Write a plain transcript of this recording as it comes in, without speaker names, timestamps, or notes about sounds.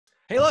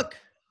Hey, look,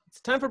 it's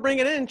time for Bring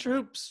It In,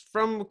 troops,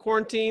 from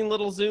quarantine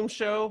little Zoom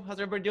show. How's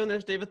everybody doing?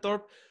 There's David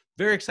Thorpe.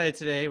 Very excited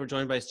today. We're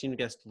joined by esteemed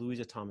guest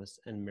Louisa Thomas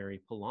and Mary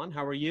Pilon.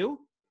 How are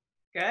you?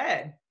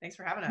 Good. Thanks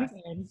for having us.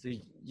 So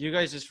you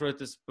guys just wrote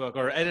this book,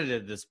 or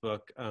edited this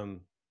book,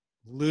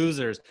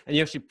 Losers, and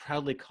you actually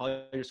proudly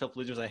call yourself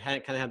losers. I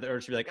kind of had the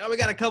urge to be like, oh, we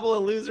got a couple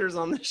of losers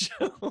on the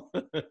show.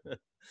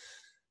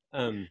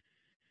 I'm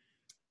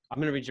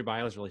going to read your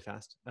bios really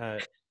fast.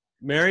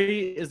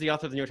 Mary is the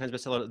author of the New York Times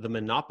bestseller, The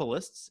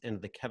Monopolists and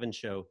The Kevin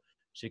Show.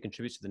 She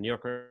contributes to the New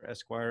Yorker,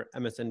 Esquire,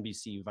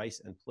 MSNBC,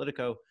 Vice, and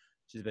Politico.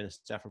 She's been a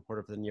staff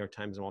reporter for the New York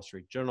Times and Wall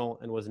Street Journal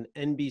and was an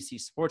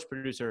NBC sports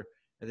producer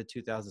at the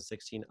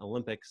 2016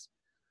 Olympics.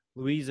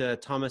 Louisa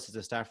Thomas is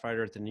a staff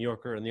writer at the New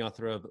Yorker and the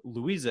author of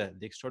Louisa,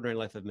 The Extraordinary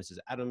Life of Mrs.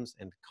 Adams,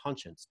 and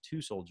Conscience,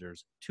 Two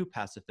Soldiers, Two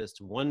Pacifists,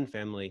 One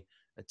Family,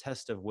 A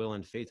Test of Will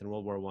and Faith in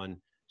World War I.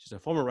 She's a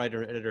former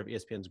writer and editor of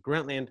ESPN's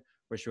Grantland,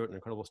 where she wrote an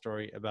incredible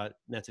story about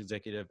Nets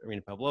executive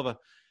Irina Pavlova,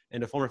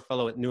 and a former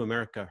fellow at New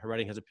America. Her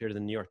writing has appeared in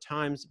the New York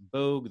Times,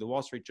 Vogue, the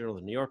Wall Street Journal,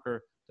 the New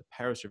Yorker, the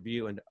Paris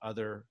Review, and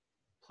other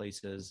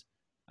places.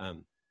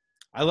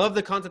 I love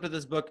the concept of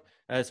this book.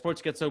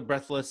 Sports get so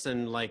breathless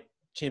and like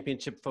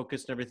championship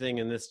focused and everything,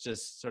 and this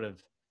just sort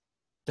of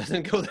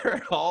doesn't go there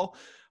at all.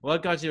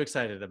 What got you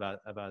excited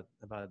about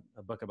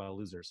a book about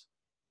losers?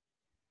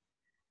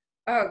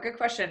 Oh, good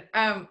question.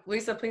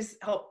 Lisa, please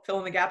help fill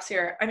in the gaps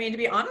here. I mean, to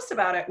be honest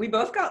about it, we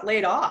both got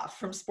laid off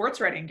from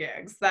sports writing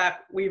gigs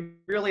that we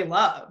really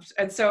loved.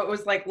 And so it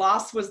was like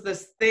loss was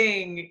this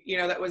thing, you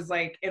know, that was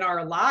like in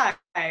our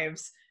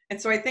lives. And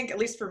so I think, at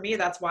least for me,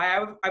 that's why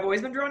I've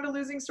always been drawn to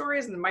losing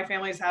stories. And my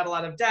family's had a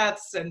lot of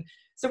deaths. And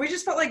so we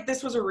just felt like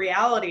this was a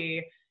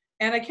reality.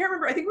 And I can't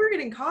remember, I think we were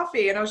getting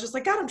coffee and I was just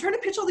like, God, I'm trying to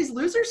pitch all these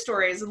loser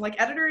stories. And like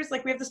editors,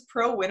 like we have this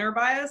pro-winner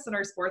bias in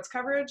our sports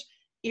coverage,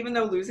 even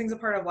though losing's a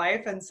part of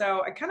life. And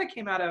so I kind of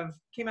came out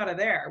of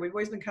there. We've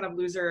always been kind of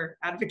loser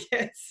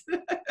advocates.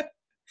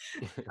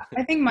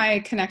 I think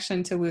my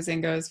connection to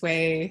losing goes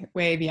way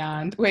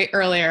beyond, way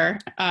earlier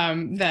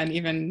than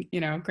even, you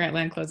know,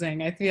 Grantland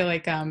closing. I feel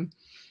like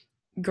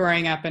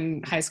growing up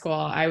in high school,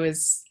 I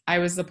was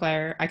the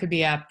player. I could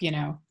be up, you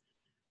know,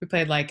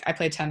 I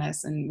played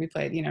tennis and we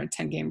played, you know,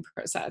 10 game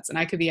pro sets, and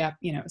I could be up,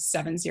 you know,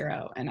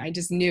 7-0. And I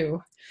just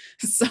knew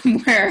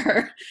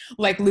somewhere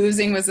like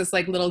losing was this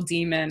like little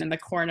demon in the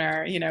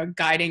corner, you know,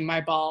 guiding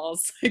my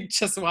balls like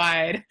just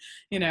wide,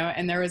 you know,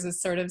 and there was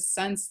this sort of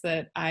sense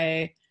that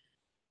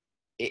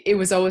it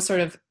was always sort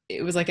of,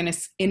 it was like an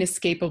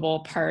inescapable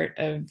part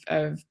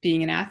of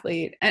being an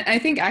athlete. And I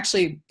think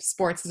actually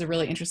sports is a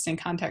really interesting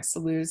context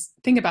to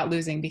think about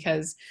losing,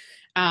 because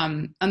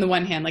on the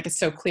one hand, like it's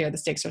so clear, the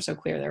stakes are so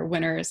clear, there are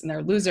winners and there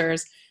are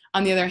losers.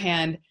 On the other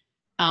hand,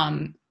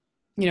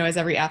 you know, as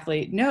every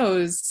athlete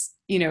knows,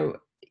 you know,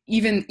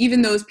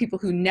 even those people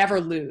who never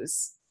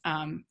lose,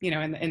 you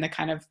know, in the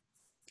kind of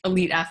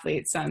elite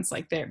athlete sense,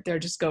 like they're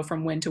just go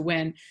from win to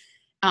win.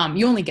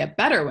 You only get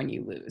better when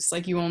you lose.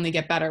 Like you only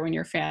get better when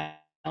you're failing,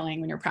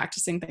 when you're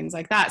practicing, things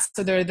like that.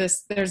 So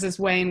there's this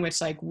way in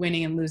which like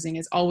winning and losing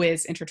is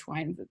always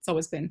intertwined. It's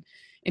always been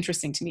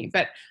interesting to me.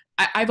 But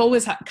I've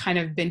always kind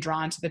of been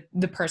drawn to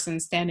the person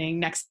standing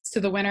next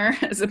to the winner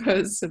as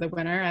opposed to the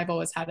winner. I've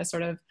always had a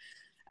sort of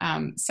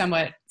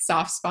somewhat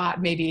soft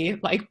spot, maybe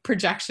like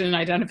projection and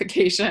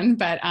identification.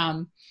 But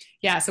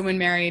yeah, so when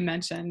Mary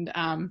mentioned,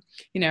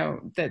 you know,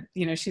 that,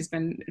 you know, she's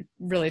been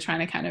really trying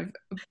to kind of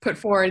put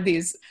forward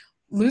these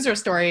loser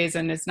stories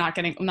and it's not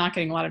getting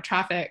a lot of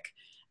traffic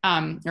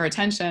or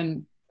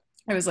attention,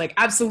 I was like,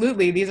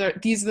 absolutely, these are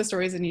the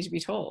stories that need to be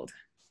told.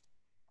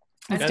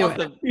 Let's do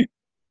it.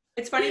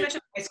 It's funny you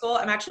mentioned high school.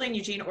 I'm actually in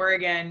Eugene,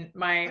 Oregon,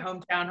 my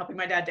hometown, helping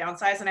my dad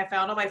downsize, and I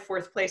found all my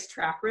fourth place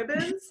track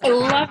ribbons. I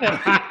love it.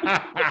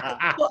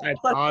 That's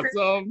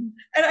awesome.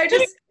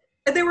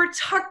 And they were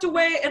tucked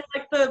away in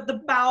like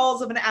the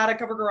bowels of an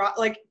attic of a garage,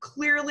 like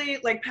clearly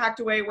like packed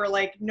away where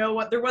like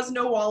there was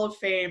no wall of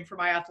fame for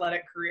my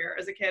athletic career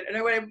as a kid.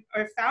 And when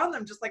I found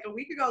them just like a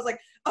week ago, I was like,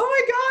 oh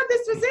my God,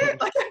 this was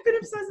it. Like I've been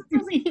obsessed since I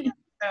was a kid.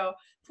 So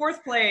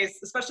fourth place,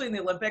 especially in the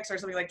Olympics or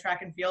something like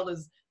track and field,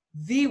 is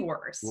the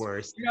worst.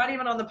 You're not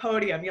even on the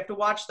podium. You have to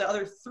watch the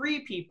other three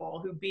people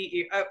who beat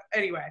you.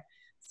 Anyway,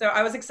 so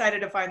I was excited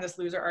to find this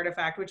loser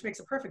artifact, which makes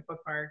a perfect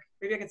bookmark.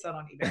 Maybe I can sell it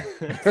on eBay.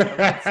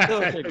 It's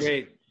still a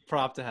great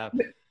prop to have.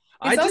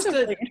 It's also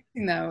really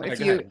interesting though, if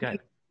you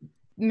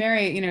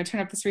Mary, you know,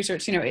 turn up this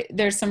research, you know,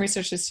 there's some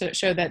research to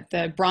show that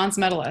the bronze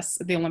medalists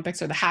at the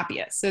Olympics are the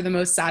happiest. They're the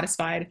most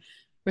satisfied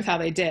with how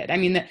they did. I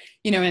mean,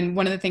 you know, and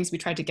one of the things we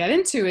tried to get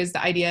into is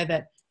the idea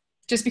that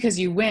just because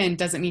you win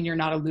doesn't mean you're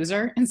not a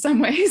loser in some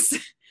ways.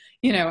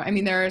 You know, I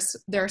mean, there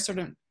are sort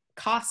of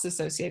costs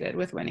associated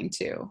with winning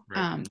too.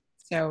 Right.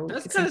 So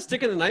that's kind of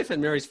sticking the knife in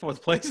Mary's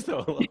fourth place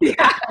though.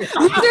 Yeah.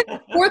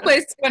 Fourth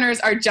place winners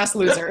are just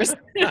losers.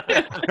 we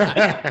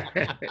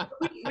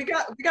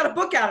got a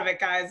book out of it,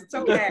 guys. It's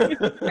okay.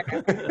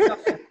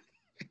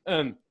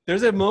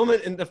 There's a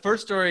moment in the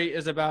first story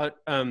is about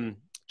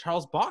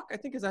Charles Bach, I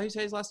think is how you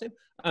say his last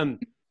name.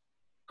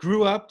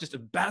 Grew up just a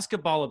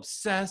basketball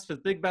obsessed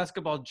with big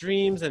basketball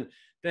dreams, and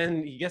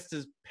Then he gets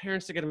his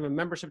parents to get him a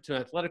membership to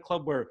an athletic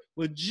club where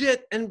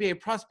legit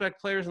NBA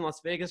prospect players in Las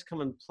Vegas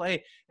come and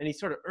play. And he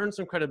sort of earns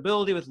some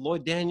credibility with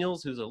Lloyd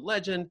Daniels, who's a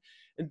legend.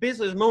 And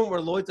basically there's a moment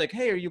where Lloyd's like,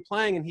 hey, are you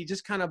playing? And he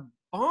just kind of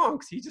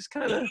bonks. He just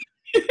kind of,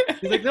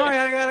 he's like, no,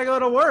 I gotta go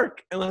to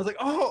work. And I was like,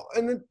 oh,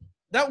 and then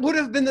that would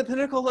have been the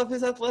pinnacle of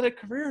his athletic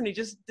career. And he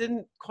just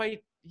didn't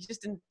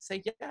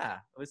say, yeah.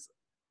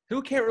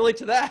 Who can't relate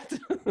to that?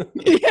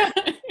 Yeah.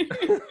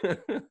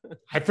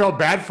 I felt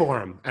bad for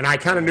him, and I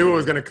kind of knew it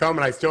was going to come,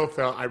 and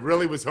I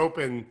really was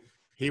hoping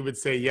he would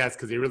say yes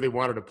because he really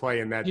wanted to play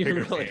in that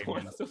bigger game.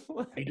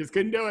 He just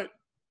couldn't do it.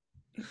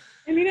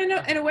 I mean,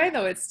 in a way,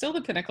 though, it's still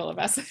the pinnacle of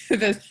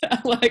his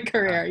athletic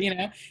career, you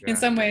know? Yeah. In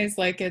some ways,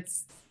 like,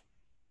 it's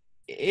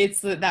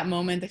that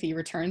moment that he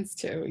returns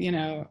to, you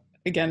know,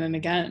 again and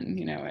again,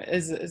 you know,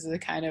 is the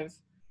kind of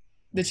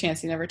the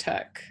chance he never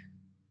took.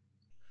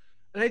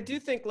 And I do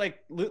think like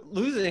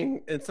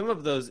losing in some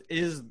of those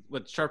is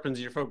what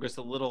sharpens your focus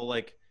a little.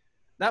 Like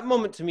that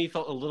moment to me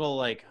felt a little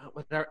like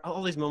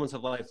all these moments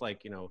of life,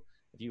 like, you know,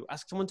 if you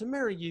ask someone to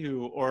marry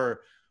you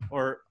or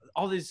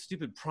all these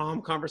stupid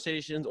prom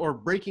conversations or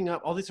breaking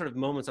up, all these sort of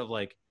moments of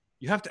like,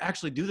 you have to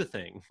actually do the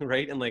thing,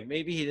 right? And like,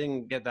 maybe he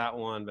didn't get that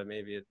one, but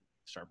maybe it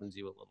sharpens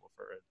you a little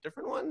for a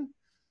different one.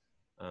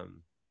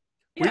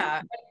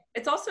 Yeah.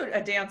 It's also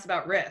a dance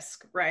about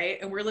risk, right?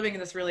 And we're living in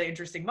this really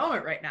interesting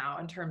moment right now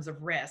in terms of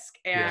risk.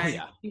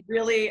 And you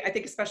really, I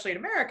think, especially in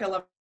America,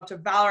 love to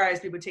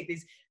valorize people who take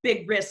these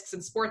big risks,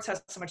 and sports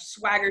has so much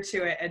swagger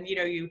to it. And, you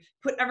know, you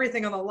put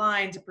everything on the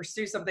line to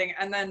pursue something.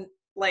 And then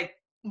like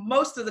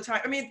most of the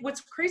time, I mean,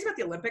 what's crazy about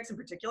the Olympics in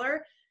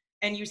particular,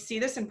 and you see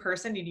this in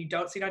person and you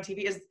don't see it on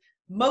TV, is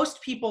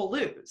most people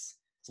lose,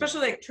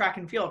 especially like track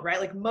and field, right?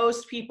 Like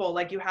most people,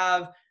 like you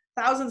have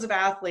thousands of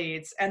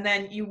athletes, and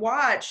then you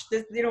watch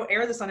this, they don't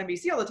air this on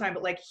NBC all the time,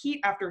 but like heat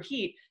after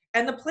heat,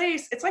 and the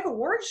place, it's like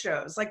award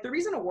shows. Like the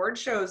reason award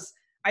shows,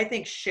 I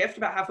think, shift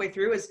about halfway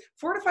through is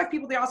 4 to 5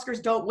 people at the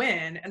Oscars don't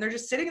win, and they're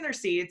just sitting in their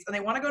seats and they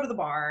want to go to the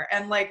bar.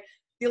 And like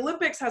the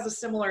Olympics has a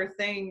similar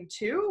thing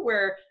too,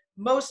 where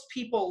most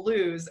people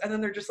lose and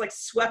then they're just like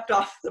swept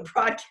off the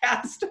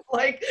broadcast,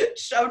 like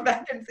shoved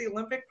back into the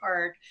Olympic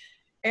park.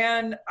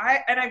 And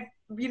I,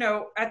 you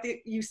know,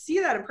 you see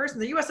that in person.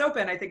 The US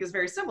Open, I think, is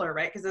very similar,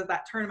 right? Because of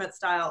that tournament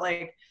style.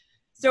 Like,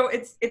 so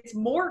it's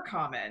more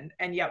common,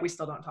 and yet we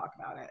still don't talk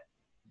about it.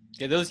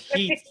 Yeah, those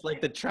heats,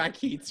 like the track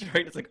heats,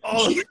 right? It's like,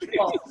 oh,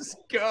 let's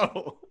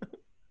go.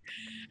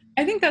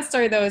 I think that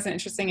story, though, is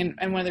interesting.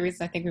 And one of the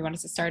reasons I think we wanted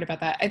to start about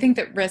that, I think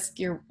that risk,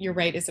 you're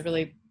right, is a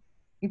really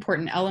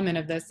important element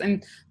of this.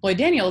 And Lloyd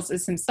Daniels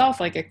is himself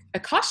like a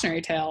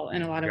cautionary tale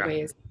in a lot of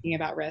ways, thinking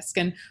about risk.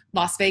 And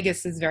Las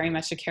Vegas is very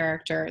much a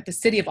character. The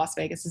city of Las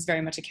Vegas is very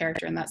much a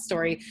character in that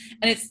story.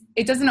 And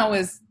it doesn't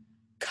always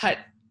cut,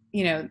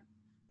 you know,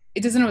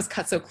 it doesn't always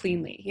cut so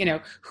cleanly, you know,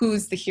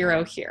 who's the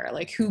hero here?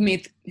 Like who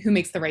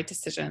makes the right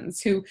decisions?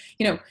 Who,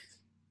 you know,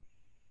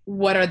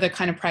 what are the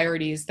kind of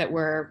priorities that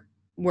we're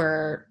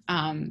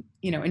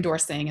you know,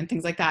 endorsing and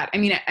things like that. I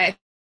mean, I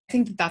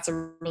think that that's a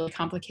really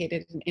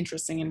complicated and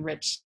interesting and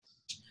rich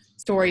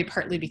story,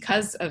 partly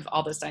because of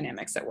all those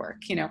dynamics at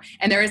work, you know.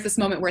 And there is this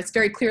moment where it's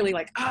very clearly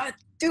like,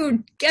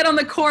 dude, get on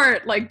the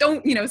court, like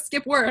don't, you know,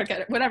 skip work,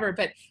 whatever.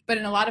 But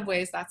in a lot of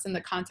ways, that's in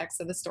the context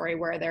of the story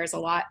where there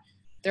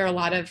are a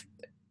lot of,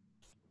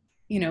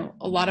 you know,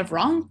 a lot of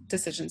wrong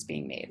decisions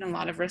being made and a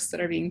lot of risks that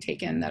are being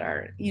taken that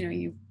are, you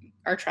know,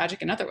 are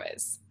tragic in other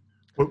ways.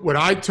 What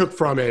I took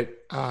from it,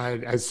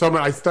 as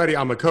someone,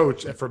 I'm a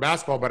coach for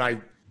basketball, but I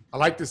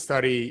like to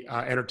study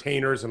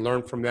entertainers and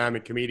learn from them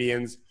and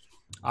comedians.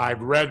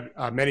 I've read,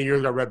 many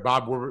years ago, I read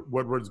Bob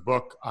Woodward's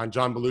book on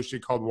John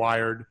Belushi called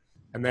Wired.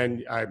 And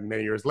then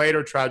many years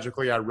later,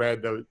 tragically, I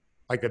read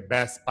the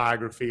best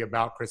biography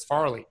about Chris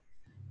Farley.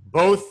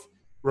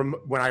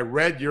 When I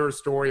read your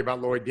story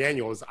about Lloyd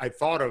Daniels, I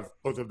thought of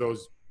both of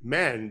those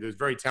men, those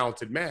very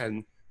talented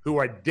men who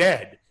are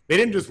dead. They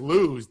didn't just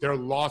lose, they're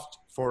lost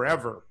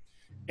forever.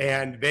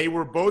 And they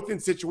were both in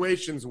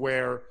situations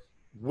where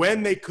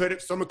when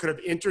someone could have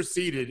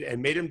interceded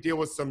and made him deal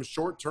with some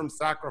short-term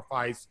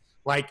sacrifice,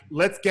 like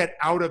let's get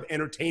out of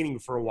entertaining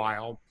for a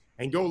while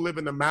and go live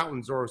in the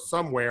mountains or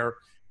somewhere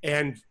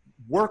and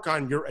work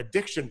on your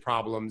addiction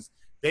problems.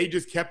 They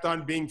just kept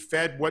on being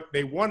fed what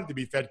they wanted to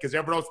be fed because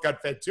everyone else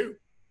got fed too.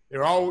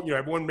 They're all, you know,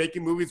 everyone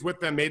making movies with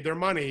them made their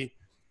money.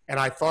 And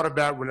I thought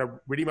about when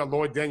I'm reading about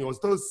Lloyd Daniels,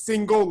 the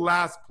single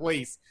last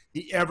place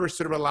he ever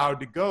should have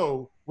allowed to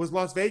go was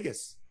Las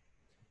Vegas.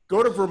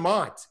 Go to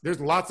Vermont.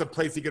 There's lots of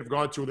places he could have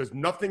gone to where there's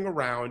nothing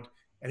around,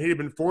 and he'd have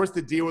been forced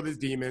to deal with his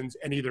demons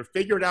and either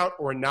figure it out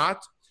or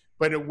not,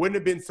 but it wouldn't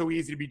have been so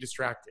easy to be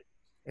distracted.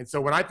 And so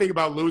when I think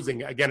about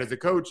losing, again, as a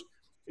coach,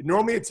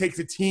 normally it takes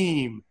a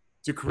team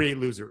to create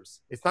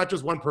losers. It's not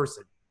just one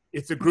person.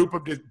 It's a group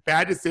of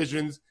bad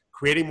decisions,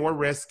 creating more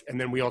risk,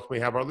 and then we ultimately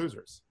have our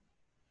losers.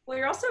 Well,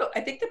 you're also,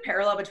 I think the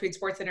parallel between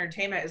sports and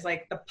entertainment is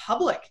like the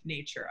public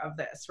nature of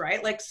this,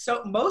 right? Like,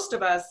 so most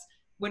of us,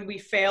 when we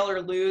fail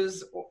or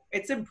lose,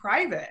 it's in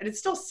private and it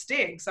still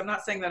stinks. I'm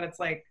not saying that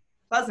it's like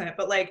pleasant,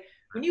 but like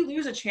when you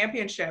lose a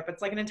championship,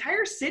 it's like an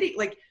entire city,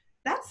 like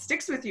that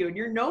sticks with you and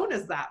you're known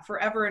as that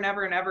forever and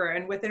ever and ever.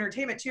 And with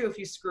entertainment too, if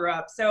you screw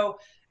up. So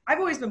I've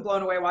always been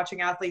blown away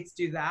watching athletes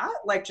do that,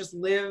 like just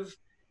live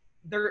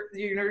their,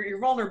 you know, your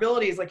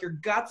vulnerabilities, like your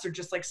guts are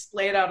just like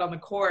splayed out on the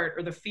court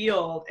or the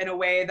field in a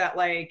way that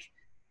like,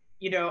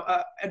 you know,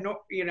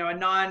 a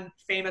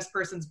non-famous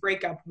person's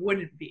breakup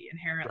wouldn't be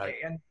inherently. Right.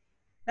 And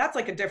that's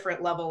like a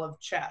different level of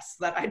chess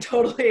that I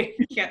totally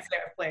can't say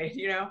I've played,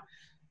 you know?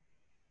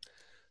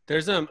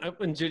 There's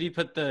when Judy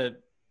put the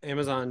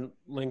Amazon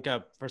link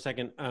up for a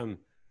second,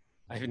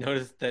 I've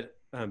noticed that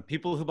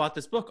people who bought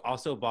this book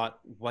also bought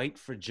White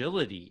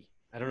Fragility.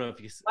 I don't know if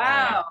you.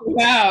 Wow.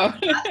 Wow.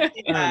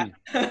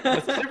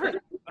 What's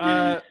different?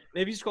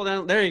 Maybe you scroll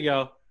down. There you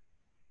go.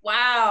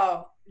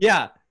 Wow.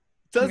 Yeah.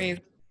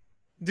 Amazing.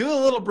 Do a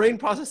little brain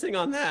processing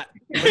on that.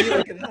 What do you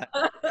think of that?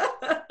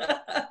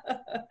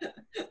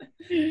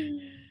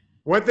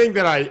 One thing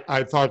that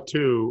I thought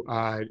too,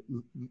 I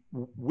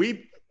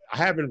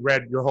haven't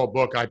read your whole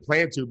book. I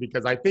plan to,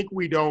 because I think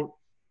we don't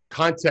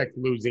context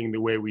losing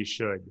the way we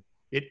should.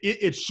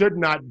 It should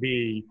not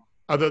be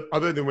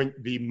other than when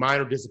the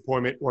minor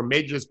disappointment or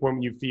major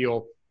disappointment you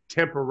feel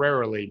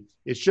temporarily.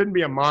 It shouldn't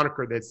be a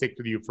moniker that sticks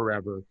with you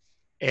forever.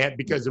 And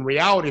because in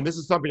reality, and this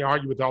is something I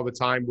argue with all the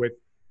time with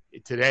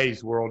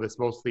today's world, it's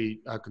mostly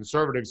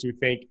conservatives who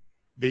think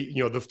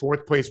the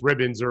fourth place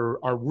ribbons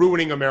are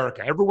ruining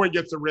America. Everyone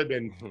gets a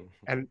ribbon.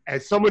 And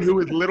as someone who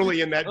is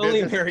literally in that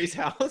Only business, Mary's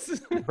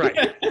house.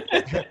 right.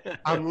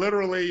 I'm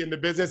literally in the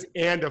business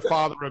and a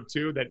father of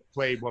two that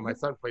played, well, my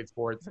son played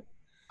sports.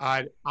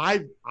 I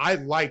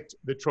liked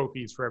the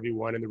trophies for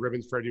everyone and the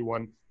ribbons for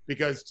everyone,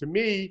 because to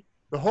me,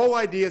 the whole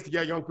idea is to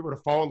get young people to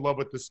fall in love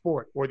with the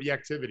sport or the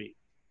activity.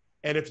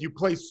 And if you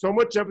place so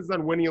much emphasis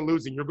on winning and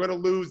losing, you're going to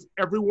lose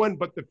everyone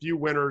but the few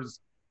winners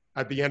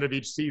at the end of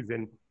each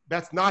season.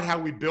 That's not how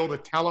we build a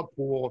talent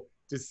pool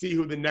to see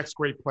who the next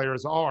great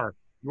players are.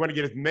 You want to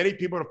get as many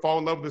people to fall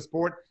in love with the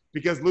sport,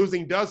 because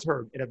losing does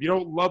hurt. And if you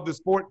don't love the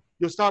sport,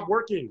 you'll stop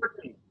working.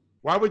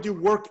 Why would you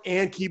work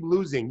and keep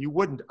losing? You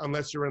wouldn't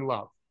unless you're in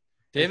love.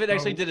 David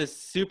actually did a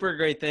super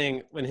great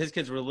thing when his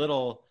kids were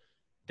little.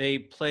 They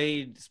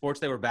played sports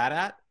they were bad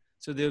at,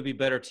 so they would be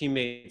better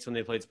teammates when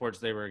they played sports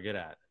they were good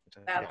at.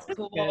 That's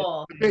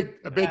cool.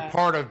 A big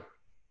part of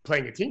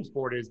playing a team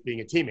sport is being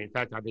a teammate. In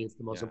fact, I think it's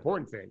the most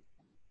important thing.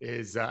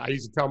 Is I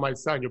used to tell my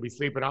son, you'll be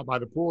sleeping out by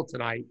the pool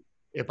tonight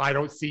if I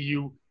don't see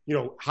you,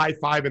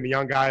 high-fiving the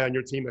young guy on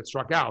your team that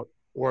struck out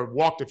or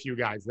walked a few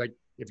guys. Like,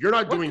 if you're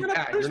not doing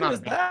that, you're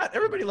not. That?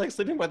 Everybody likes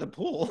sleeping by the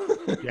pool.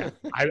 Yeah,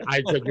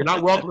 I said, you're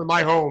not welcome in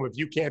my home if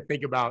you can't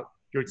think about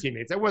your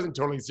teammates. I wasn't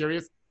totally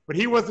serious, but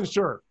he wasn't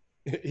sure.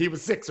 He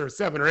was 6 or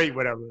 7 or 8,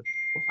 whatever.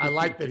 I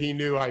like that he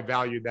knew I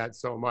valued that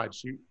so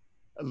much.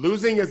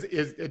 Losing is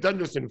it doesn't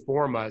just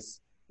inform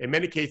us. In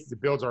many cases,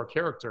 it builds our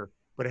character,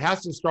 but it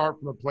has to start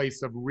from a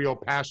place of real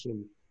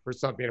passion for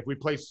something. If we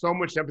place so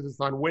much emphasis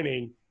on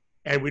winning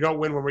and we don't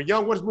win when we're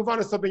young, we'll just move on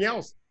to something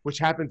else, which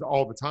happens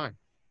all the time.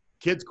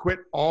 Kids quit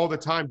all the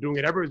time doing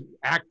it.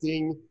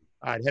 Acting.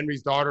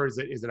 Henry's daughter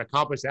is an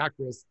accomplished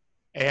actress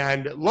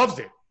and loves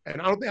it.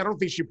 And I don't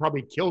think she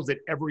probably kills it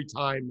every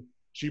time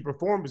she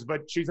performs,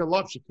 but she's in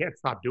love. She can't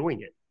stop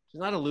doing it. She's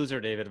not a loser,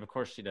 David. Of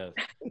course she does.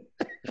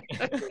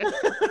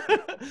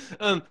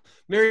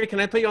 Mary,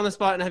 can I put you on the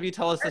spot and have you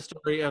tell us the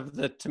story of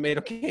the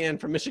tomato can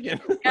from Michigan?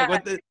 Yeah,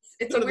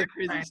 it's a weird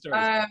crazy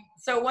story.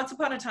 So once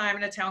upon a time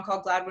in a town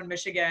called Gladwin,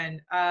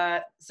 Michigan.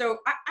 So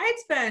I had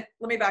spent,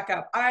 let me back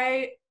up.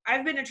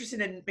 I've been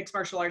interested in mixed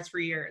martial arts for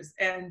years.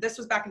 And this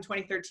was back in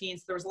 2013.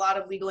 So there was a lot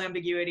of legal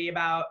ambiguity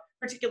about,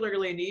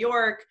 particularly in New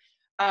York,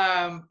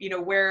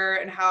 where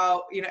and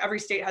how, every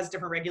state has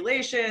different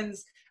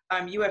regulations.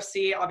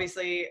 UFC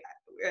obviously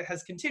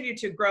has continued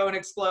to grow and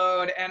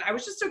explode. And I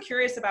was just so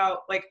curious about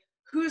like,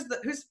 who's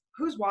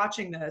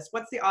watching this?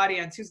 What's the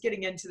audience? Who's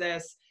getting into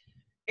this?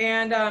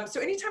 And so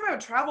anytime I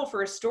would travel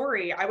for a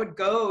story, I would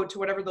go to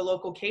whatever the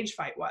local cage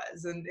fight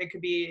was. And it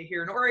could be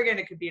here in Oregon,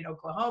 it could be in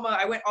Oklahoma.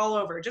 I went all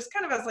over just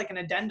kind of as like an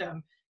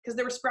addendum, because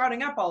they were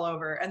sprouting up all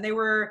over. And they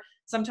were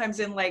sometimes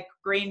in like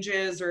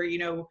granges or,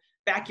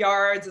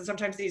 backyards, and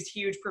sometimes these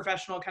huge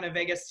professional kind of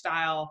Vegas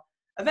style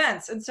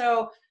events. And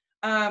so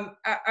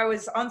I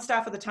was on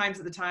staff at the Times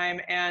at the time,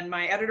 and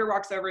my editor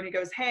walks over and he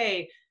goes,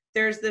 "Hey,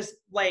 there's this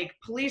like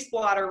police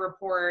blotter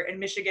report in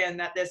Michigan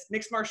that this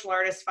mixed martial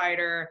artist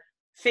fighter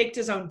faked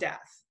his own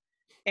death.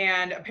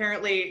 And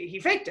apparently he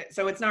faked it,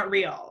 so it's not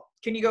real.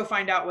 Can you go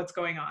find out what's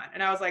going on?"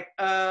 And I was like,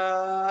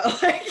 I'll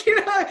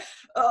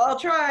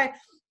try.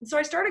 And so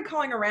I started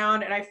calling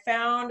around, and I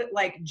found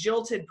like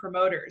jilted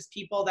promoters,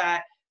 people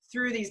that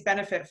threw these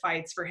benefit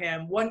fights for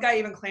him. One guy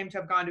even claimed to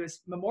have gone to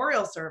his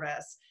memorial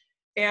service.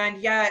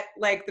 And yet,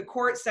 like, the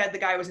court said the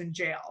guy was in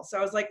jail. So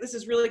I was like, this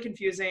is really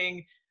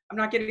confusing. I'm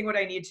not getting what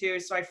I need to.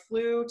 So I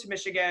flew to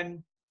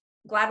Michigan.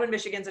 Gladwin,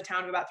 Michigan's a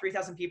town of about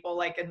 3,000 people,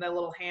 like in the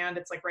little hand,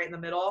 it's like right in the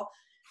middle.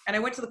 And I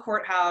went to the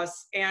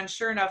courthouse, and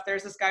sure enough,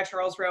 there's this guy,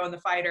 Charles Rowan, the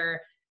fighter,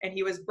 and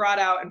he was brought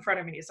out in front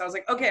of me. So I was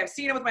like, okay, I've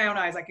seen him with my own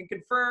eyes. I can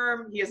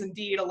confirm he is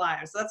indeed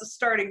alive. So that's a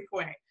starting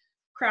point.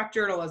 crack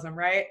journalism,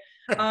 right?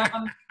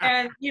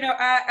 And, you know,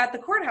 at the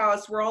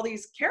courthouse were all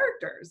these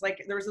characters.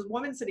 Like there was this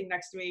woman sitting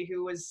next to me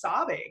who was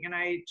sobbing, and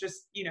I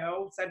just, you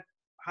know, said,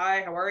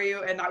 "Hi, how are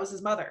you?" And that was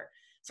his mother.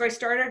 So I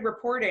started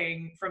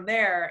reporting from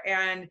there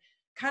and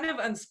kind of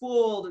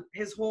unspooled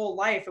his whole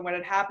life and what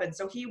had happened.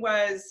 So he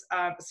was,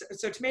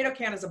 so tomato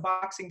can is a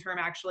boxing term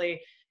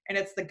actually, and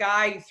it's the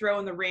guy you throw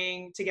in the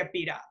ring to get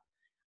beat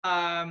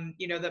up.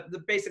 You know, the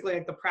basically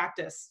like the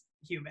practice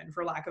human,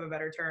 for lack of a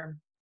better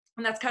term.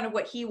 And that's kind of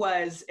what he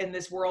was in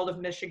this world of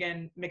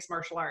Michigan mixed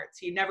martial arts.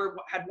 He never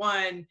had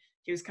won.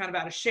 He was kind of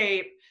out of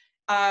shape.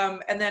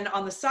 And then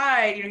on the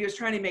side, you know, he was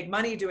trying to make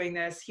money doing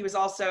this. He was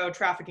also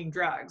trafficking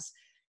drugs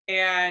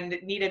and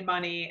needed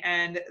money.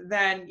 And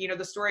then, you know,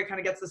 the story kind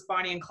of gets this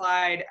Bonnie and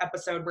Clyde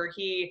episode where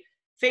he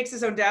fakes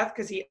his own death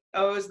because he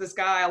owes this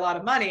guy a lot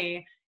of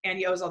money, and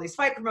he owes all these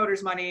fight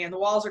promoters money, and the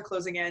walls are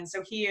closing in.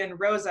 So he and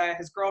Rosa,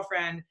 his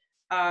girlfriend,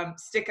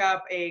 stick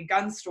up a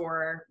gun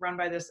store run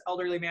by this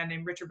elderly man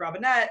named Richard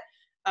Robinette.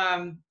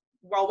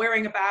 While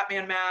wearing a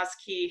Batman mask,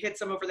 he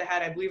hits him over the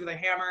head, I believe, with a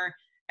hammer,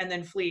 and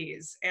then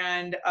flees.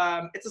 And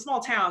it's a small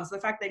town, so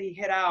the fact that he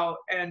hid out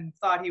and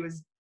thought he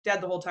was dead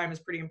the whole time is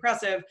pretty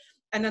impressive.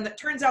 And then it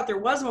turns out there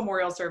was a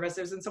memorial service.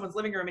 It was in someone's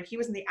living room, and he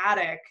was in the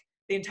attic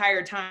the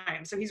entire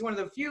time. So he's one of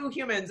the few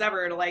humans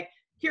ever to like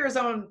hear his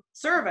own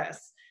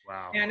service.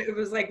 Wow. And it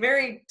was like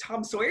very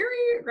Tom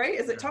Sawyer-y, right?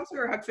 Is it Tom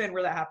Sawyer or Huck Finn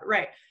where that happened?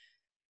 Right.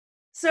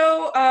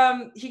 So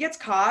he gets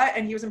caught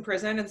and he was in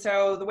prison. And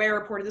so the way I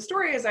reported the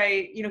story is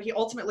he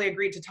ultimately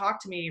agreed to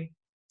talk to me.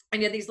 And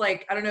he had these,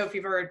 like, I don't know if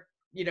you've ever,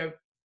 you know,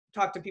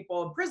 talked to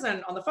people in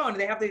prison on the phone.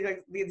 They have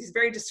these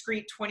very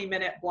discreet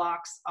 20-minute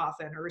blocks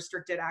often, or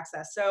restricted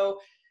access. So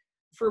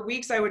for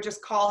weeks I would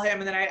just call him,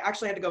 and then I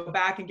actually had to go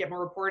back and get more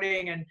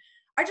reporting. And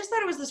I just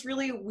thought it was this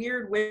really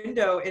weird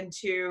window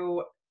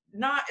into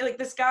not like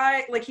this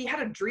guy, like he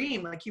had a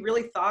dream, like he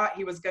really thought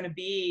he was going to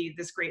be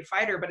this great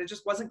fighter, but it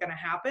just wasn't going to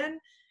happen.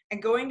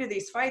 And going to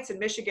these fights in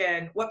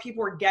Michigan, what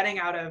people were getting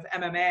out of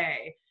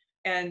MMA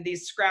and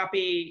these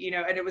scrappy, you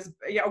know, and it was,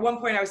 at one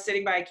point I was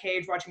sitting by a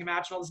cage watching a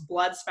match and all this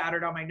blood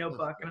spattered on my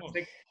notebook. And I was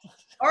like,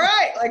 all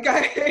right, like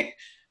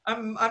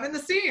I'm in the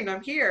scene,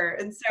 I'm here.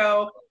 And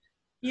so,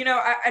 you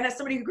know, and as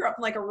somebody who grew up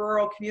in like a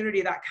rural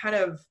community, that kind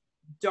of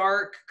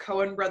dark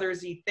Coen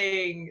Brothers-y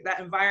thing, that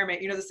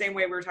environment, you know, the same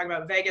way we were talking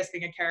about Vegas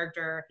being a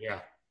character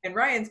in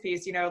Ryan's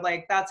piece, you know,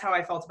 like that's how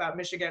I felt about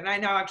Michigan. And I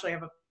now actually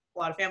have a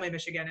lot of family in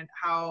Michigan, and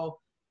how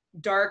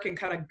dark and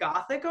kind of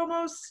gothic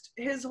almost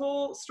his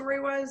whole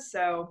story was.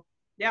 So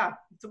yeah,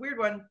 it's a weird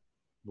one.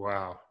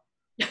 Wow.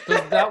 So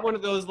is that one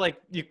of those, like,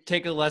 you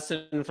take a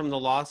lesson from the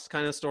Lost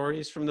kind of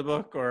stories from the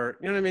book, or,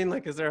 you know what I mean?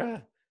 Like, is there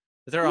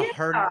a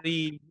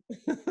hearty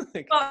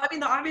like, well, I mean,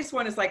 the obvious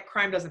one is like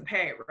crime doesn't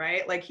pay,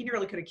 right? Like he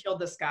nearly could have killed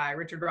this guy,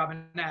 Richard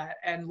Robinette.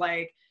 And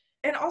like,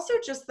 and also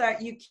just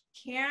that you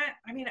can't,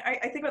 I mean,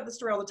 I think about this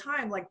story all the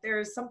time. Like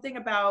there's something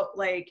about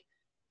like,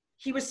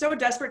 he was so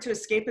desperate to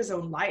escape his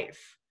own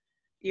life,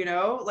 you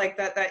know, like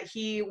that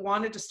he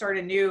wanted to start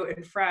anew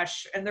and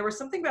fresh. And there was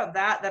something about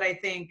that I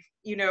think,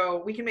 you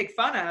know, we can make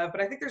fun of,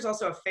 but I think there's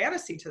also a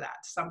fantasy to that,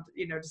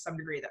 to some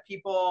degree, that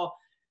people,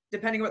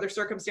 depending on what their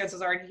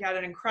circumstances are, and he had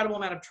an incredible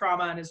amount of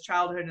trauma in his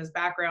childhood and his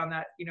background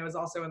that, you know, is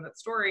also in that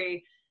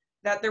story,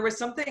 that there was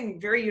something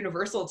very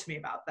universal to me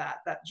about that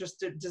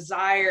just a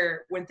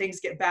desire when things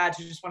get bad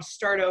to just want to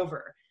start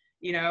over,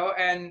 you know,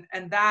 and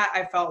that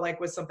I felt like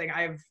was something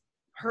I've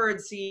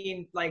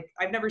seen, like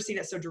I've never seen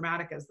it so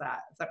dramatic as that,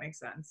 if that makes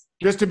sense.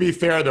 Just to be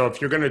fair though,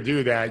 if you're going to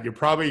do that, you're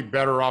probably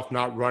better off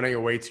not running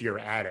away to your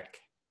attic.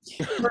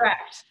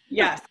 Correct.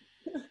 Yes.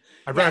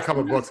 I've read a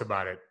couple of books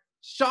about it.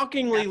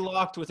 Shockingly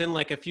locked within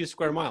like a few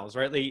square miles,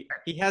 right? Like,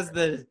 he has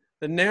the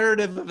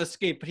narrative of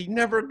escape, but he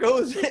never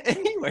goes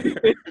anywhere.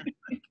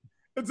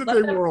 It's a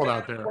big world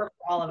out there. For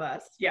all of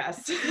us,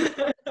 yes.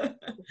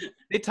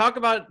 They talk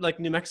about like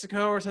New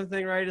Mexico or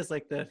something, right? It's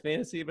like the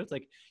fantasy, but it's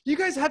like, you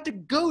guys have to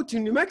go to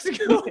New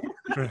Mexico.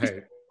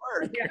 Right.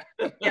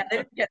 Yeah,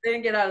 they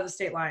didn't get out of the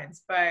state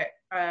lines, but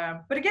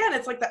again,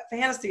 it's like that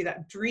fantasy,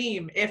 that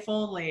dream, if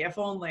only.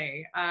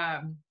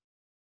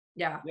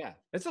 Yeah,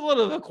 it's a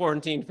little of a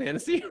quarantine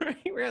fantasy, right?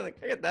 We're like,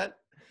 I get that.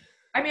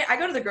 I mean, I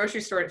go to the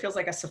grocery store, it feels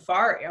like a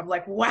safari. I'm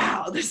like,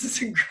 wow, this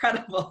is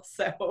incredible.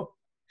 So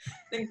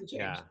things have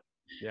changed.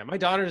 Yeah. My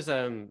daughter's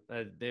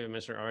David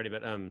mentioned her already,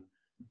 but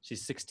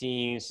she's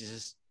 16. She's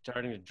just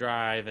starting to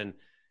drive, and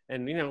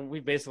you know, we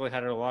basically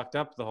had her locked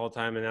up the whole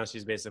time, and now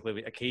she's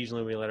basically,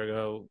 occasionally we let her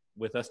go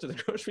with us to the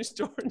grocery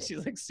store, and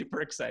she's like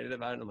super excited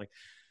about it. And I'm like,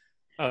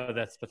 oh,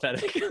 that's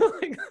pathetic.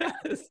 Like,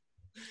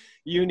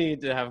 you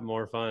need to have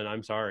more fun.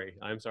 I'm sorry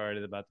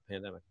about the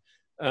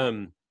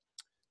pandemic.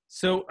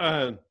 So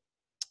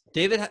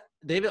David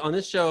on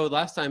this show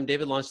last time,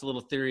 David launched a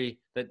little theory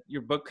that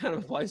your book kind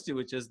of applies to,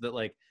 which is that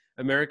like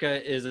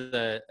America is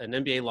an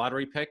NBA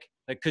lottery pick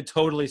that could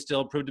totally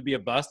still prove to be a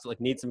bust, like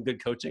needs some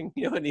good coaching.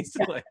 You know, it needs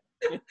to like.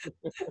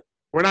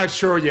 We're not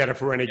sure yet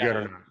if we're any good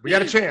or not. We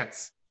got a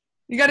chance.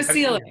 You got a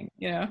ceiling,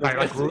 you know. Right,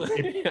 like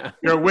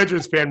you're a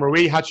Wizards fan,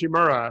 Rui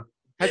Hachimura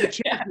has a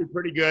chance to be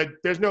pretty good.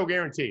 There's no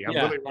guarantee. I'm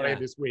really running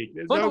this week.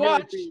 There's no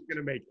guarantee he's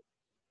going to make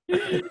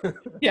it.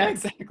 Yeah,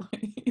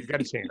 exactly. He's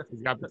got a chance.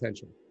 He's got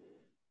potential.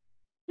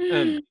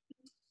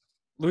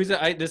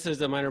 Louisa, this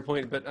is a minor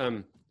point, but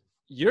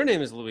your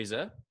name is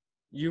Louisa.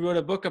 You wrote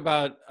a book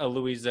about a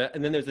Louisa,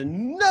 and then there's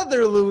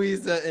another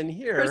Louisa in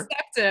here.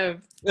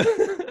 Perceptive.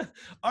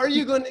 Are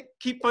you going to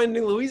keep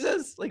finding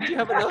Louisas? Like, do you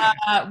have enough?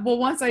 Well,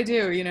 once I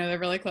do, they're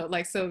really close.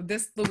 Like, so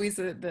this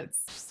Louisa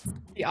that's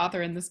the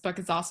author in this book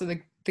is also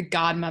the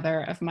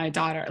godmother of my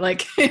daughter.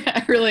 Like,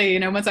 I really,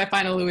 once I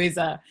find a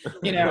Louisa,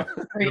 You're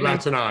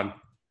latching on.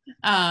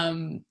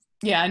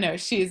 Yeah, no,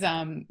 she's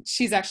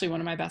actually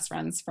one of my best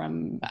friends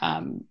from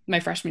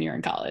my freshman year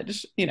in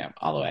college,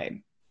 all the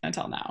way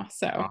until now.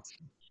 So.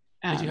 Awesome.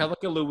 Did you have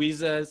like a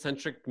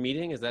Louisa-centric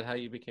meeting? Is that how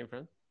you became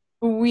friends?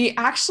 We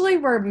actually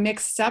were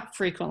mixed up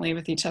frequently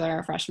with each other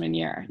our freshman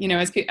year,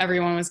 as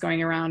everyone was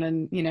going around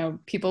and,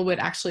 people would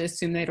actually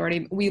assume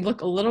we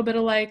look a little bit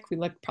alike. We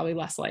look probably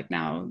less alike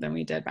now than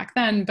we did back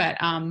then. But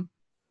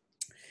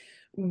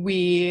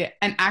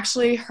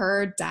actually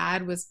her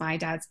dad was my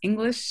dad's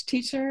English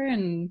teacher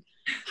in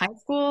high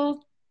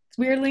school,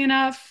 weirdly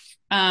enough.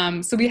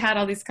 So we had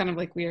all these kind of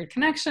like weird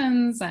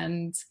connections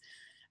and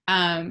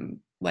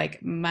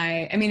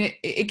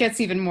it gets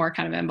even more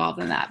kind of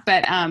involved in that.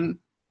 But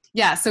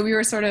so we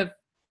were sort of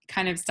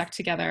kind of stuck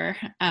together,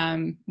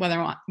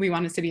 whether we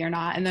wanted to be or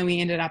not. And then we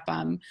ended up,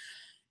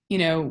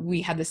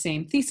 we had the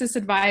same thesis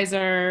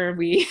advisor.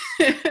 We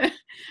had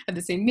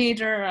the same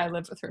major. I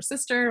lived with her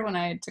sister when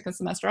I took a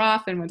semester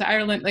off and went to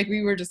Ireland. Like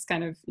we were just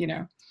kind of,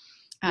 You're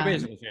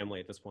basically family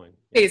at this point.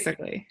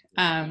 Basically.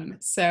 But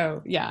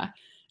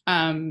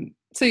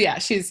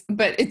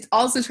it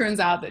also turns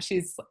out that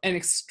she's an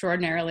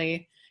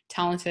extraordinarily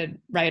talented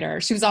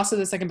writer. She was also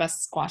the second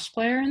best squash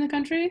player in the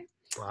country.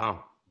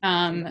 Wow.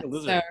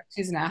 So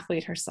she's an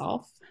athlete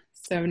herself.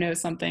 So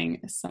knows something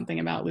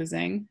about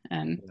losing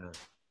and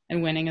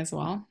winning as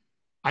well.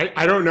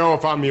 I don't know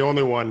if I'm the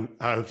only one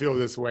who feels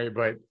this way,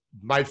 but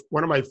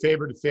one of my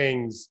favorite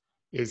things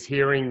is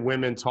hearing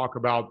women talk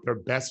about their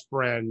best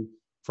friend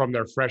from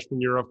their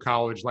freshman year of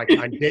college. Like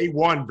on day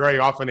one, very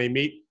often they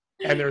meet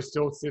and they're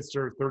still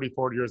sisters 30,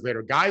 40 years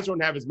later. Guys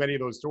don't have as many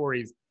of those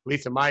stories, at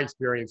least in my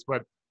experience,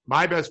 but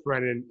my best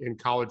friend in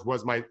college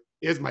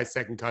is my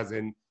second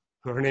cousin.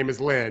 Her name is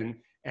Lynn.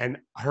 And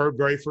her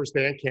very first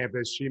day on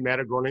campus, she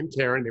met a girl named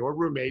Karen. They were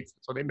roommates,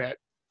 so they met.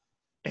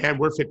 And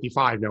we're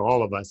 55 now,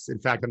 all of us. In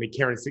fact,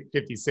 Karen's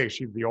 56.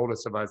 She's the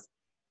oldest of us.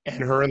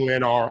 And her and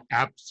Lynn are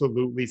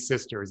absolutely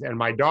sisters. And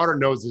my daughter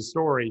knows this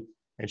story,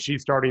 and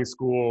she's starting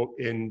school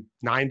in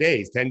 9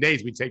 days, 10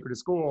 days. We take her to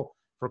school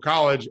for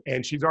college,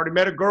 and she's already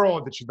met a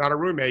girl that she's not a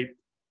roommate,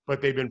 but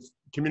they've been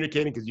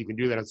communicating because you can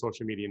do that on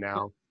social media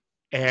now.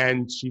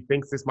 And she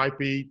thinks this might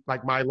be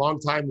like my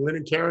longtime Lynn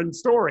and Karen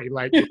story.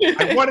 Like,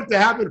 I want it to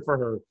happen for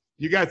her.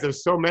 You guys have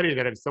so many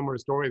that have similar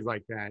stories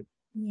like that.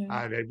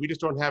 That we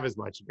just don't have as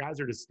much. Guys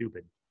are just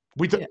stupid.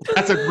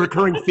 That's a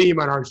recurring theme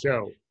on our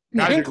show.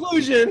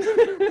 Conclusion.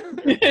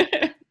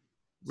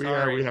 We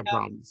have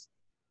problems.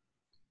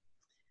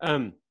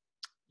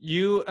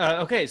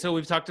 Okay, so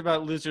we've talked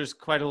about losers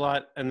quite a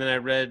lot, and then I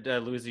read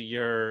Louisa,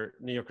 your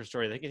New Yorker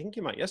story. I think it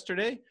came out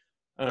yesterday.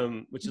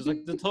 Which is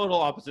like the total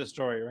opposite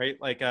story, right?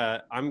 Like,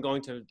 I'm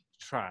going to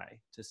try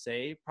to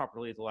say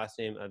properly the last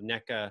name of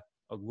Nneka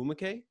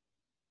Ogwumike.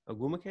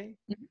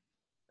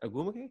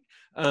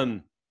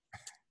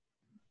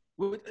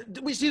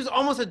 She was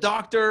almost a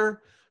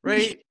doctor,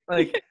 right?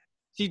 Like,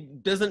 she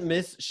doesn't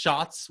miss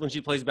shots when she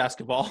plays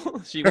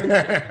basketball. She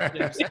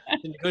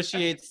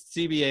negotiates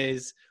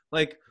CBAs.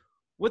 Like,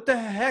 what the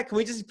heck? Can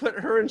we just put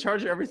her in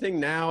charge of everything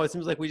now? It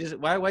seems like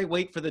why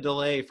wait for the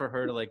delay for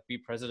her to like be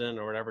president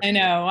or whatever? I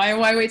know.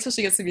 Why wait till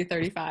she gets to be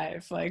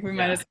 35? Like we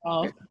might as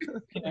well,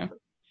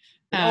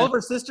 all of her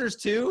sisters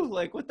too?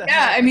 Like what the heck?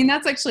 Yeah, I mean,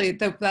 that's actually,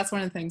 that's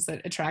one of the things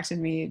that attracted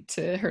me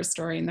to her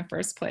story in the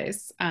first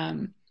place.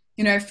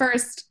 At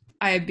first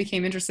I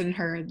became interested in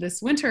her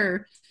this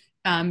winter,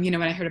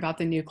 when I heard about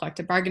the new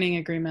collective bargaining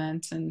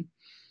agreement and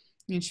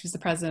she was the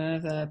president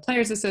of the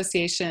Players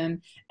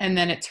Association. And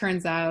then it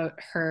turns out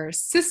her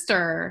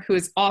sister, who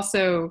is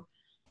also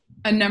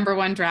a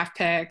 #1 draft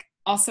pick,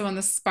 also on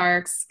the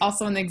Sparks,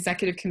 also on the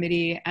executive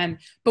committee.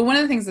 But one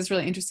of the things that's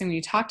really interesting when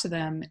you talk to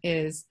them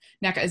is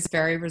Nneka is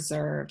very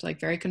reserved,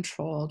 like very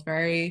controlled,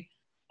 very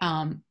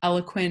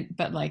eloquent,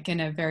 but like in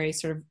a very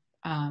sort of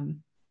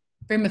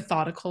very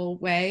methodical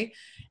way.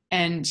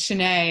 And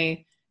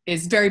Shanae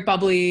is very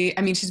bubbly.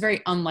 I mean, she's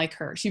very unlike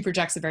her. She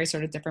projects a very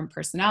sort of different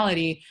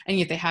personality, and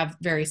yet they have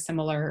very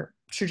similar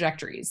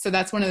trajectories. So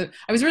that's I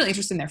was really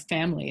interested in their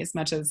family as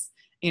much as,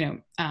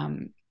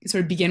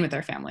 sort of begin with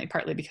their family,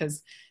 partly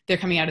because they're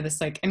coming out of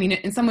this, like, I mean,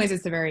 in some ways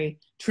it's a very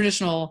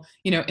traditional,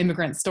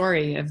 immigrant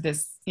story of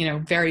this,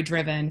 very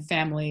driven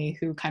family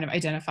who kind of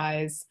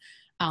identifies,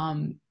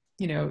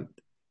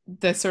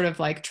 the sort of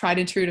like tried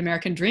and true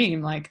American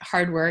dream, like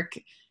hard work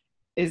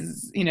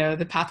is,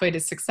 the pathway to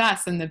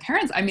success. And the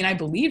parents, I mean, I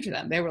believed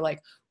them. They were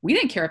like, we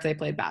didn't care if they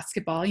played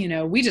basketball,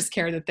 we just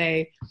care that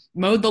they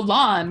mowed the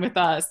lawn with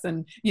us.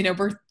 And,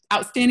 we're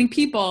outstanding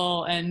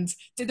people and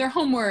did their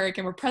homework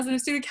and were president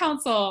of student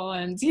council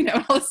and,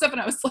 all this stuff.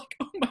 And I was like,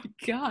 oh my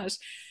gosh.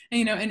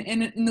 And,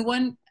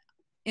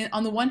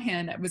 on the one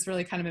hand, it was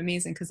really kind of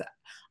amazing because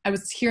I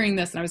was hearing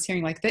this and I was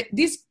hearing like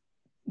these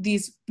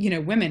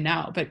women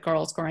now, but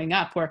girls growing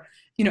up were,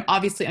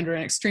 obviously under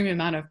an extreme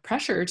amount of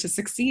pressure to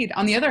succeed.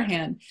 On the other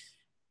hand,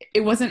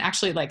 it wasn't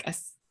actually like a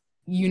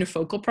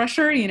unifocal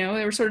pressure,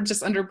 they were sort of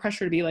just under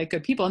pressure to be like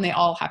good people, and they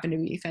all happened to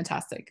be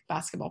fantastic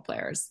basketball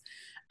players.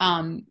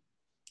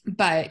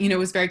 But, it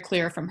was very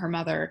clear from her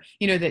mother,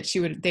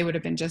 that they would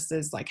have been just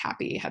as like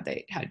happy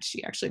had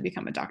she actually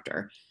become a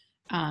doctor.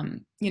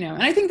 And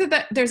I think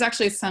that there's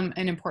actually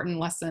an important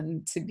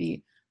lesson to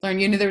be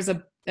learned. There was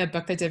a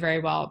book that did very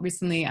well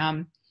recently,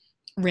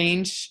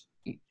 Range.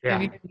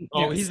 Yeah.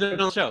 He's been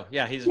on the show.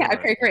 Yeah.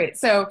 Okay, great.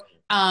 So,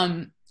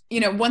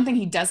 one thing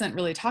he doesn't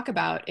really talk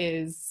about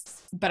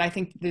but I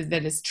think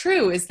that is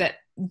true, is that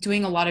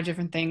doing a lot of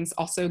different things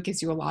also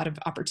gives you a lot of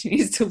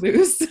opportunities to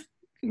lose.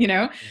 I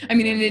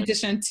mean, in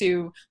addition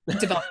to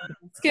developing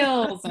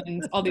skills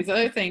and all these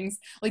other things,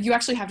 like you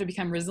actually have to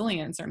become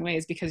resilient in certain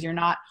ways because you're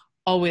not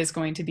always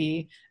going to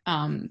be,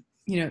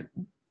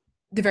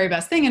 the very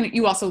best thing. And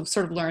you also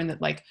sort of learn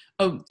that like,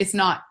 it's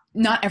not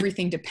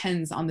everything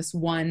depends on this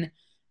one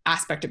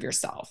aspect of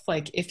yourself.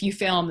 Like if you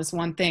fail in this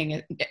one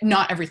thing,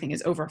 not everything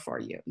is over for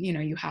you.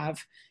 You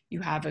have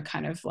a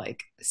kind of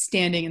like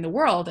standing in the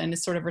world and a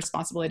sort of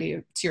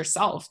responsibility to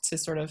yourself to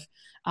sort of,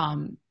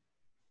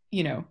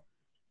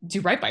 do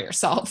right by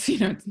yourself,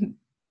 and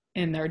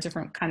there are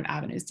different kind of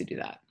avenues to do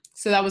that.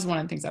 So that was one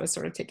of the things I was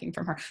sort of taking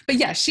from her. But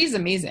yeah, she's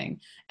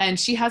amazing. And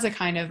she has a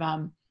kind of,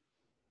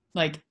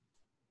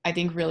 I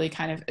think really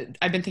kind of,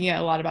 I've been thinking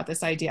a lot about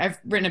this idea. I've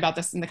written about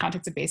this in the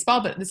context of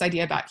baseball, but this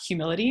idea about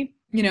humility,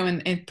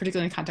 and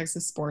particularly in the context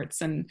of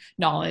sports and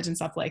knowledge and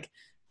stuff, like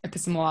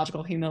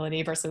epistemological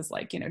humility versus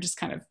like, just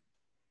kind of,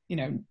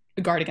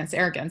 a guard against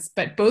arrogance.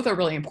 But both are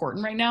really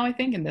important right now, I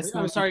think, in this.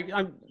 I'm sorry.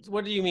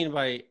 What do you mean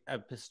by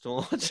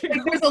epistemological?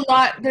 Like there's a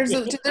lot, there's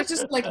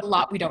just like a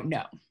lot we don't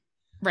know,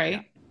 right?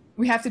 Yeah.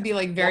 We have to be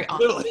like very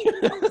honest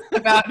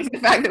about the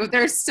fact that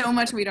there's so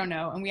much we don't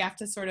know. And we have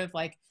to sort of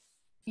like,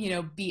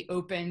 be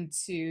open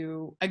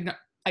to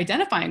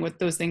identifying with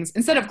those things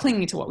instead of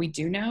clinging to what we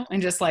do know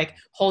and just like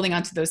holding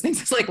on to those things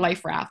as like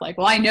life raft. Like,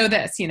 well, I know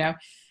this,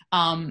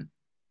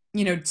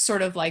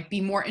 sort of like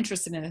be more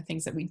interested in the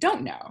things that we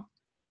don't know,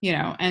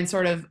 and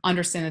sort of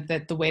understand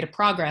that the way to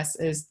progress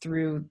is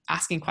through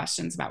asking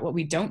questions about what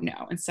we don't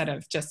know instead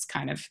of just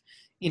kind of,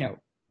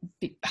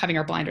 having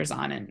our blinders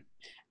on. And,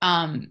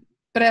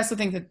 but I also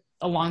think that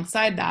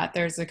alongside that,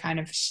 there's a kind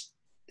of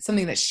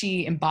something that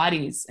she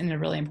embodies in a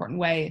really important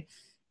way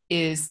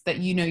is that,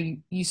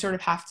 you sort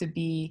of have to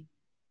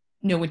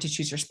know when to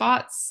choose your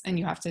spots, and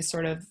you have to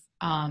sort of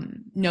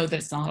know that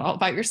it's not all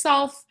about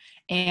yourself.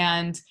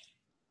 And,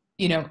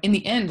 in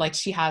the end, like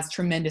she has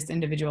tremendous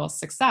individual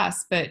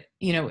success, but,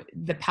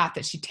 the path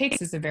that she takes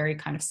is a very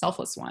kind of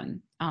selfless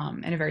one,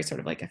 in a very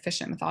sort of like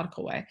efficient,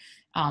 methodical way,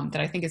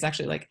 that I think is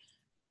actually like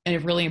a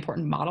really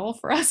important model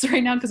for us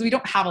right now, because we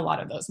don't have a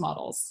lot of those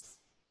models.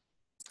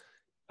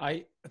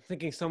 I'm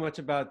thinking so much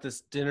about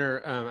this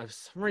dinner. For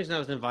some reason I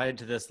was invited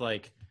to this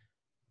like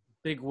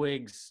big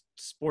wigs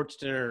sports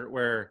dinner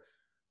where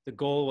the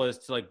goal was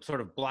to like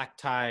sort of black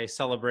tie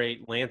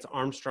celebrate Lance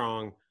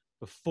Armstrong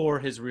before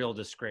his real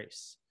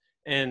disgrace.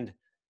 And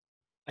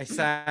I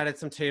sat at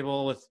some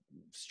table with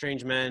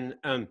strange men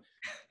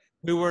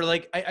who were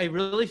like, I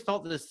really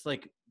felt this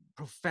like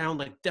profound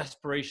like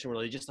desperation,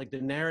 really just like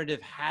the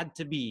narrative had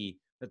to be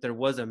that there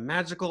was a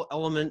magical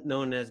element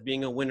known as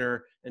being a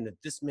winner and that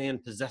this man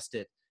possessed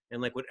it.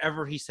 And like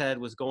whatever he said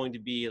was going to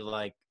be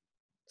like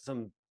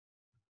some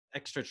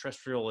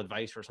extraterrestrial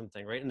advice or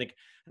something, right? And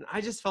I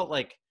just felt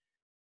like,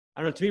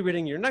 I don't know, to me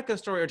reading your NECA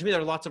story, or to me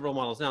there are lots of role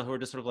models now who are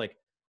just sort of like,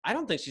 I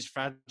don't think she's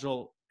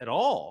fragile at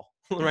all,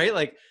 right?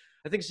 Like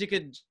I think she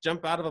could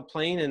jump out of a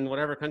plane in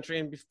whatever country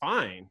and be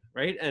fine,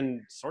 right?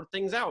 And sort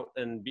things out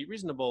and be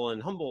reasonable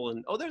and humble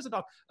and, oh, there's a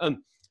dog. I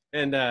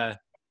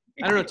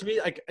don't know, to me,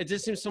 like it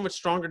just seems so much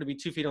stronger to be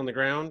 2 feet on the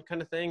ground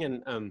kind of thing.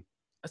 And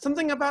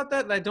something about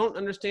that I don't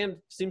understand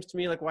seems to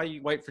me like why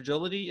white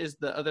fragility is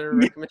the other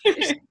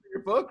recommendation in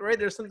your book, right?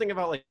 There's something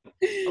about like,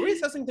 are we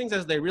assessing things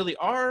as they really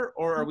are,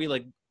 or are we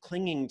like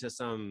clinging to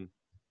some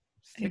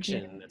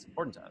fiction that's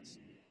important to us?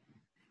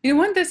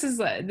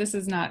 This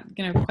is not,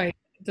 quite,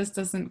 this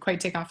doesn't quite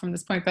take off from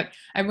this point, but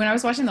when I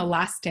was watching The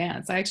Last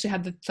Dance, I actually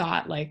had the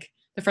thought, like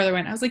the further I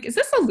went, I was like, is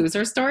this a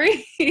loser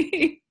story?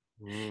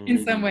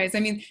 In some ways. I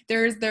mean,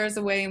 there's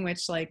a way in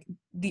which like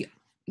the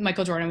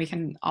Michael Jordan, we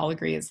can all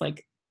agree, is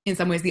like, in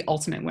some ways the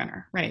ultimate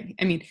winner, right?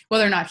 I mean,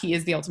 whether or not he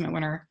is the ultimate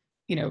winner,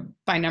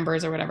 by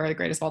numbers or whatever, the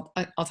greatest of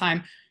all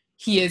time,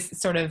 he is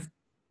sort of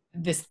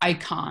this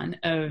icon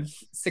of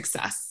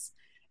success.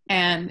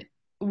 And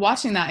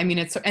watching that, I mean,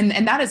 it's,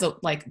 and that is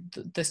like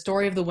the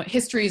story of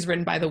history is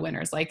written by the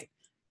winners. Like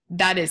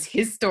that is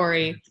his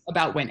story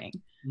about winning.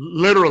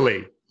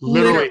 Literally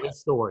his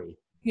story.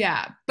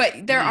 Yeah.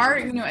 But there are,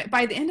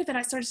 by the end of it,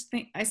 I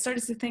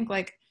started to think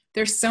like,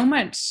 there's so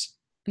much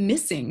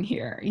missing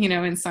here,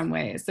 in some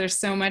ways. There's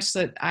so much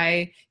that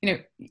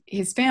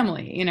his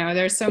family,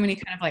 there's so many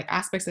kind of like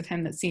aspects of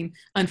him that seem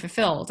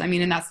unfulfilled. I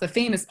mean, and that's the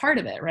famous part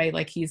of it, right?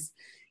 Like he's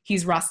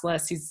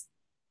restless. He's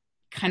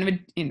kind of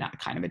not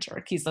kind of a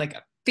jerk. He's like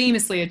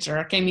famously a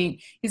jerk. I mean,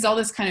 he's all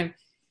this kind of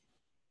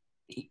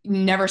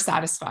never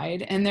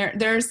satisfied. And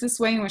there's this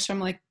way in which I'm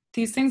like,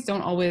 these things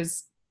don't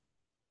always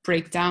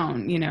break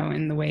down,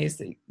 in the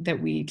ways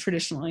that we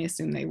traditionally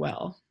assume they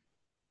will.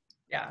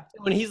 Yeah.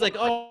 When he's like,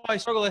 oh, I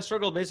struggle.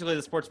 Basically,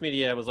 the sports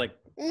media was like,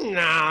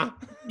 nah.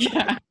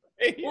 Yeah.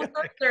 Well,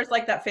 there's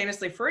like that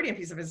famously Freudian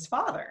piece of his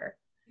father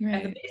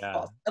and the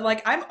baseball. Yeah. And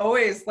like, I'm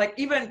always like,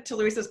 even to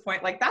Louisa's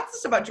point, like that's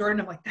just about Jordan.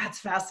 I'm like, that's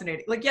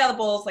fascinating. Like, yeah, the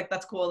Bulls, like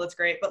that's cool. That's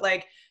great. But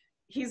like,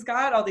 he's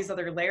got all these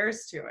other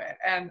layers to it.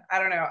 And I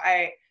don't know,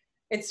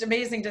 it's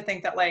amazing to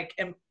think that like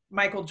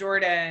Michael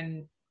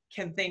Jordan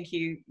can think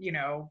he,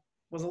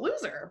 was a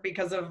loser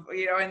because of,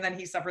 and then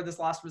he suffered this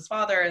loss from his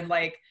father. And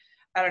like,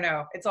 I don't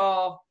know.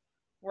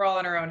 We're all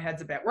in our own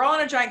heads a bit. We're all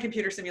in a giant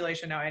computer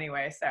simulation now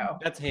anyway. So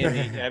that's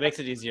handy. Yeah, it makes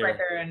it easier. Right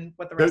there and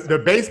what the rest the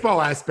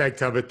baseball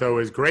aspect of it though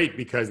is great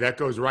because that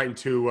goes right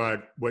into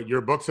what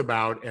your book's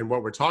about and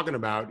what we're talking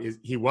about is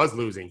he was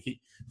losing.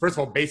 First of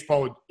all,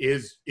 baseball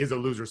is a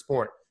loser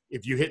sport.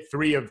 If you hit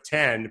 3 of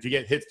 10, if you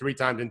get hit 3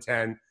 times in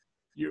 10,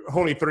 you're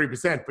only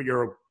 30%, but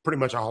you're pretty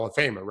much a Hall of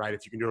Famer, right?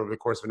 If you can do it over the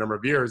course of a number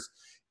of years.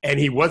 And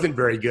he wasn't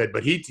very good,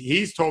 but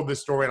he's told this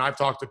story, and I've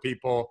talked to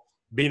people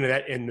being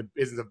in the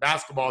business of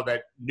basketball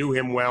that knew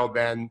him well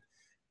then,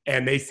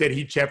 and they said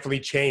he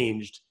definitely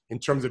changed in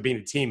terms of being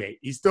a teammate.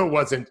 He still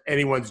wasn't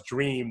anyone's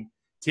dream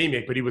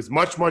teammate, but he was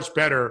much, much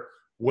better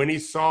when he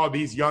saw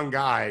these young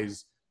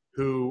guys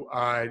who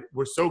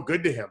were so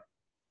good to him.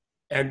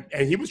 And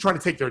he was trying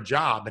to take their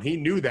job, and he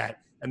knew that.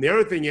 And the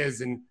other thing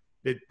is, and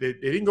they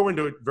didn't go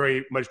into it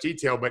very much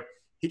detail, but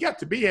he got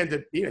to end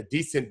up being a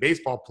decent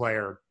baseball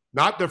player,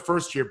 not the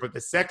first year, but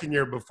the second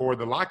year before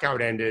the lockout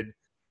ended.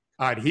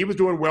 He was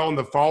doing well in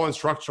the fall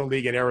instructional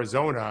league in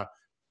Arizona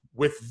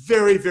with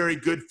very, very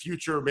good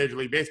future Major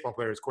League Baseball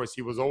players. Of course,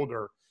 he was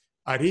older.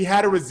 He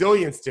had a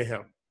resilience to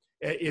him.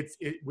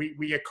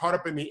 We get caught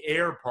up in the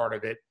air part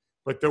of it,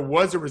 but there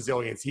was a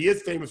resilience. He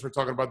is famous for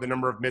talking about the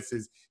number of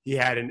misses he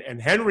had.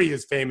 And Henry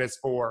is famous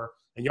for,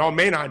 and y'all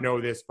may not know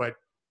this, but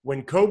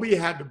when Kobe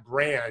had the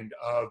brand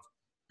of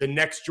the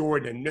next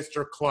Jordan,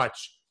 Mr.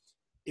 Clutch,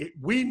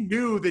 we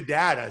knew the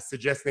data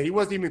suggesting that he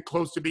wasn't even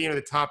close to being in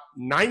the top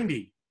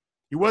 90.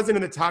 He wasn't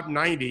in the top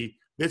 90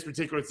 this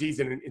particular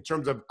season in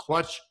terms of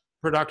clutch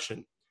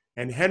production.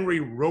 And Henry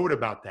wrote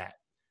about that.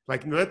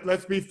 Like,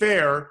 let's be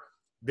fair.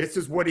 This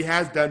is what he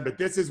has done, but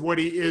this is what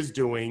he is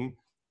doing.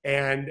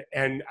 And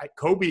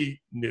Kobe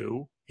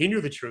knew. He knew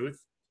the truth.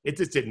 It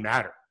just didn't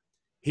matter.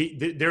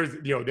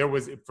 There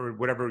was, for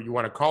whatever you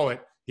want to call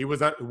it, he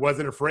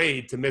wasn't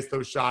afraid to miss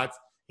those shots.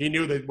 He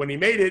knew that when he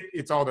made it,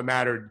 it's all that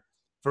mattered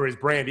for his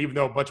brand, even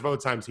though a bunch of other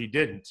times he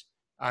didn't.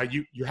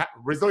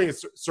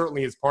 Resilience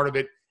certainly is part of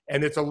it,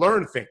 and it's a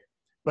learned thing.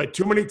 But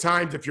too many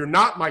times, if you're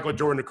not Michael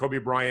Jordan or Kobe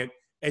Bryant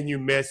and you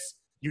miss,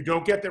 you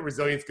don't get that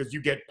resilience because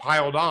you get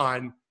piled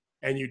on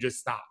and you just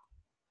stop.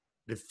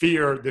 The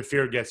fear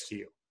gets to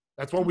you.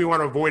 That's what we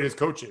want to avoid as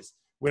coaches.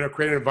 We want to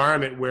create an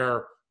environment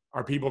where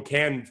our people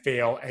can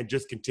fail and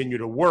just continue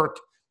to work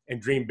and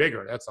dream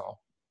bigger. That's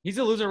all. He's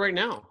a loser right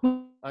now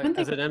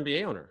as an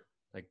NBA owner.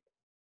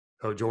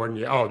 Oh, Jordan.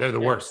 Yeah. Oh, they're the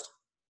worst.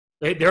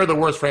 They're the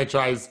worst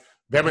franchise.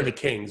 Them and the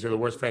Kings are the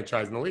worst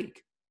franchise in the league,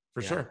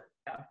 for sure.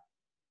 Yeah.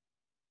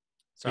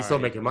 He's still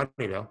making money,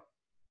 though.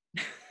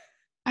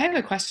 I have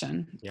a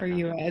question for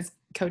you as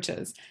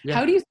coaches. Yeah.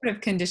 How do you sort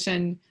of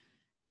condition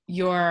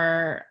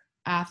your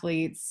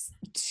athletes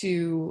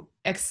to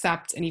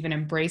accept and even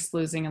embrace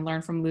losing and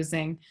learn from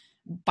losing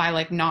by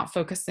like not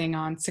focusing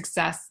on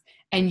success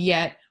and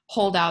yet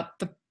hold out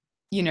the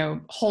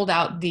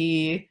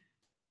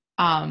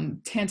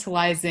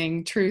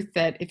tantalizing truth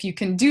that if you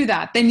can do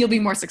that, then you'll be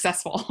more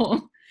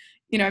successful.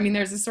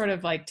 There's a sort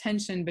of like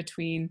tension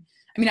between,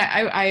 I'm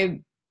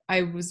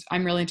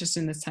really interested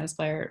in this tennis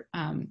player,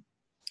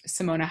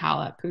 Simona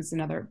Halep, who's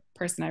another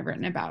person I've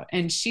written about.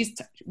 And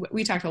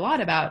we talked a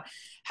lot about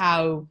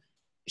how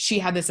she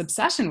had this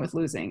obsession with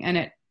losing and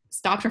it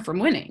stopped her from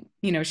winning.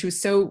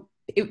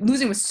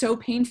 Losing was so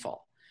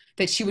painful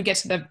that she would get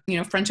to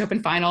the, French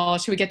Open final.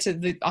 She would get to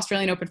the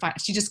Australian Open final.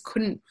 She just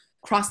couldn't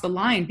cross the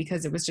line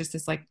because it was just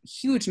this like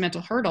huge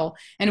mental hurdle.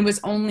 And it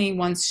was only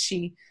once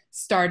she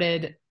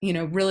started,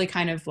 really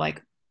kind of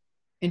like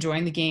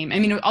enjoying the game.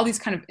 All these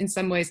kind of, in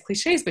some ways,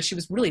 cliches, but she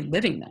was really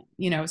living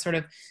them, sort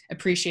of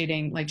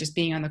appreciating like just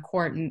being on the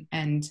court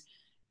and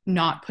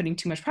not putting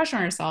too much pressure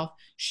on herself.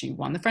 She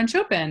won the French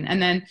Open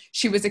and then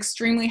she was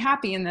extremely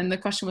happy. And then the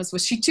question was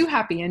she too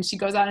happy? And she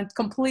goes out and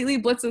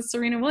completely blitzes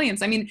Serena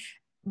Williams.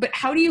 But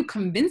how do you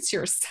convince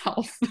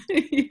yourself,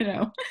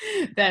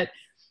 that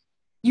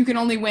you can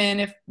only win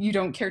if you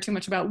don't care too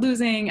much about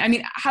losing?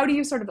 How do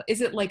you sort of,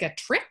 is it like a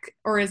trick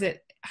or is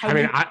it,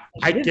 I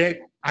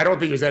don't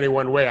think there's any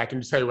one way. I can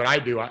just tell you what I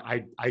do.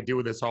 I deal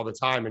with this all the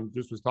time and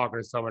just was talking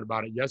to someone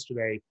about it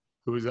yesterday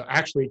who's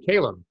actually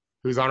Caleb,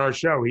 who's on our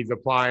show. He's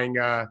applying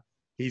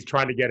he's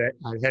trying to get a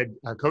head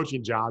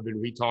coaching job,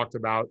 and we talked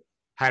about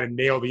how to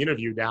nail the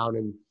interview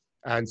down.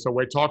 And so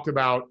we talked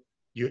about,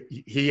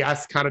 he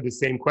asked kind of the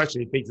same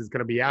question. He thinks it's going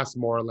to be asked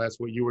more or less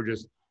what you were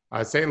just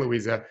saying,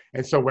 Louisa.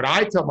 And so what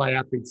I tell my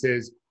athletes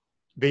is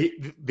the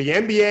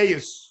NBA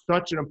is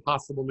such an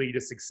impossible league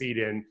to succeed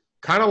in,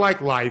 kind of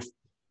like life,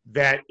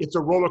 that it's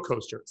a roller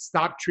coaster.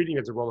 Stop treating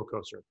it as a roller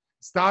coaster.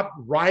 Stop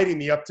riding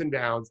the ups and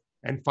downs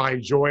and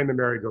find joy in the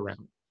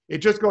merry-go-round. It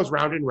just goes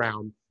round and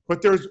round.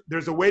 But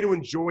there's a way to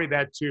enjoy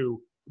that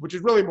too, which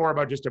is really more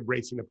about just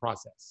embracing the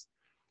process.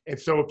 And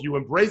so if you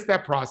embrace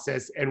that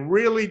process and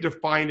really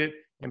define it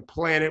and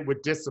plan it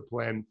with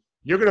discipline,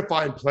 you're going to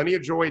find plenty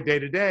of joy day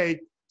to day.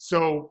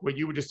 So what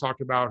you were just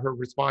talking about, her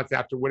response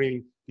after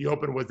winning the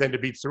Open was then to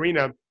beat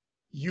Serena.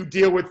 You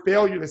deal with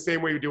failure the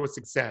same way you deal with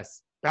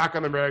success. Back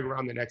on the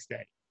merry-go-round the next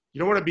day. You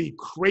don't want to be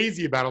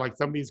crazy about it like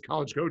some of these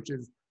college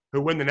coaches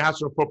who win the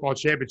National Football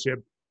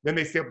Championship. Then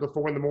they stay up till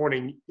 4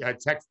 a.m.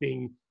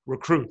 Texting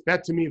recruits.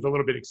 That to me is a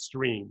little bit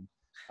extreme,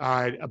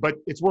 but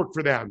it's worked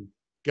for them.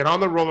 Get on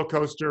the roller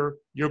coaster.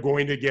 You're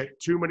going to get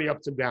too many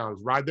ups and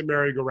downs. Ride the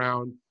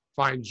merry-go-round.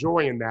 Find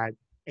joy in that,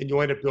 and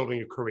you'll end up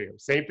building a career.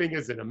 Same thing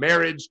as in a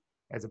marriage,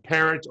 as a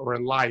parent, or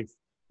in life.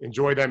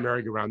 Enjoy that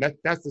merry-go-round.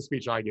 That's the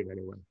speech I give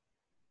anyway.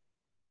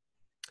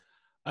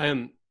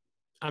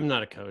 I'm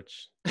not a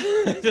coach,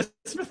 just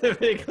to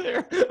be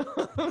clear.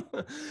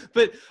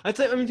 But I'd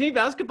say, I mean, to me,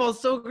 basketball is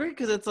so great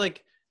because it's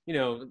like, you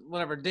know,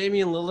 whatever.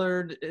 Damian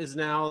Lillard is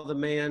now the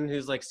man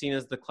who's like seen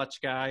as the clutch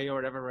guy or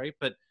whatever, right?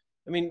 But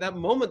I mean, that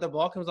moment the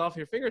ball comes off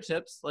your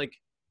fingertips, like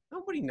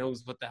nobody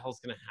knows what the hell's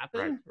gonna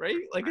happen, right?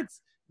 Like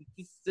it's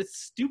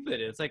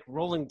stupid. It's like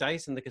rolling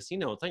dice in the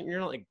casino. It's like you're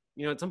not like,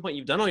 you know, at some point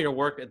you've done all your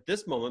work at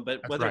this moment,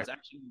 but whether it's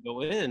actually going to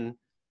go in,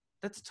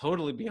 that's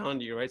totally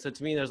beyond you, right? So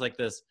to me, there's like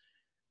this.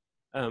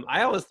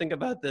 I always think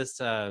about this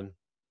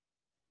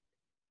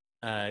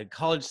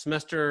college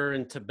semester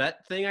in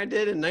Tibet thing I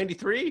did in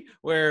 '93,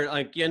 where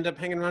like you end up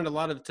hanging around a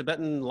lot of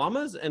Tibetan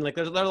lamas, and like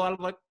there's a lot of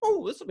like,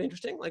 oh, this will be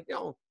interesting. Like, you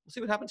know, we'll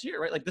see what happens here,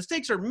 right? Like the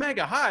stakes are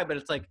mega high, but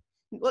it's like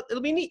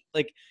it'll be neat.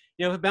 Like,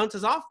 you know, if it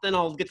bounces off, then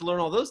I'll get to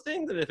learn all those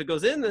things, and if it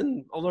goes in,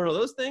 then I'll learn all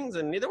those things.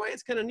 And either way,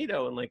 it's kind of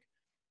neato. And like,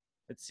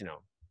 it's, you know,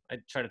 I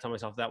try to tell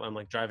myself that when I'm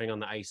like driving on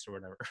the ice or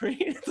whatever. Right?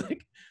 It's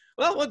like,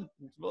 well,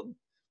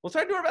 we'll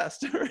try to do our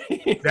best.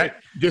 Right?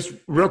 That just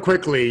real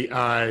quickly,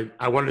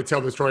 I wanted to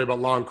tell the story about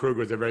Lon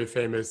Kruger, a very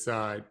famous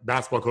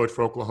basketball coach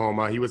for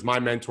Oklahoma. He was my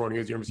mentor when he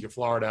was at the University of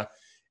Florida.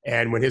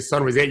 And when his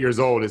son was 8 years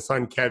old, his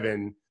son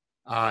Kevin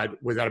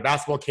was at a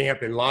basketball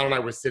camp, and Lon and I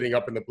were sitting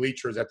up in the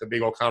bleachers at the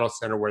big O'Connell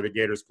Center where the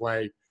Gators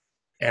play.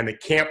 And the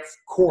camp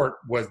court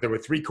there were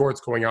 3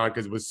 courts going on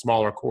because it was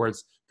smaller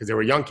courts because there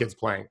were young kids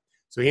playing.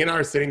 So he and I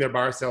are sitting there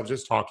by ourselves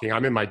just talking.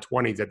 I'm in my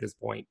 20s at this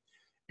point.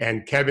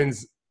 And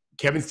Kevin's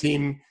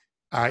team,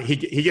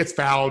 he gets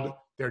fouled.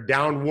 They're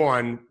down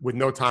 1 with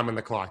no time on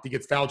the clock. He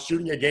gets fouled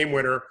shooting a game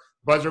winner.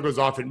 Buzzer goes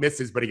off and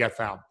misses, but he got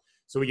fouled.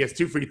 So he gets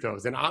 2 free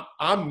throws. And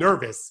I'm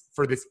nervous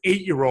for this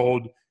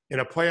 8-year-old in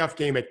a playoff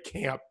game at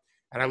camp.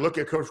 And I look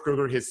at Coach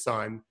Kruger, his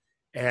son,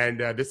 and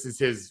this is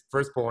his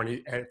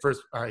firstborn,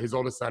 his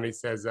oldest son. He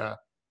says,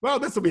 well,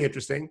 this will be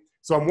interesting.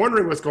 So I'm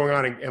wondering what's going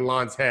on in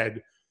Lon's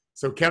head.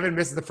 So Kevin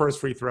misses the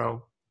first free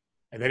throw,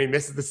 and then he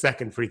misses the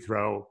second free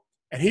throw.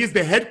 And he's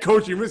the head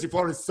coach of the University of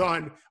Florida's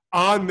son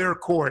on their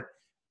court.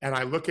 And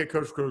I look at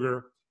Coach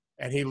Kruger,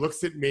 and he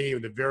looks at me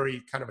with a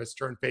very kind of a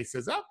stern face,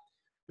 says, oh,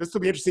 this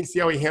will be interesting to see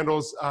how he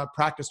handles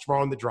practice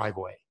tomorrow in the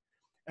driveway.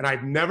 And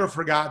I've never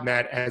forgotten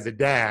that as a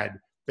dad,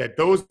 that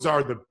those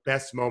are the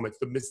best moments.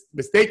 The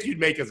mistake you'd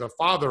make as a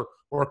father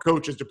or a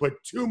coach is to put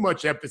too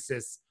much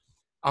emphasis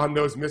on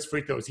those missed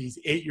free throws. He's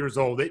 8 years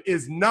old. It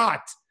is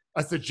not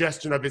a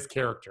suggestion of his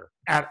character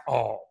at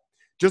all.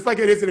 Just like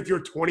it isn't if you're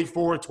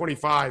 24 or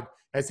 25,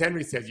 as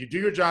Henry says, you do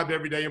your job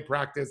every day in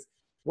practice.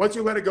 Once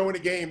you let it go in a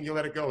game, you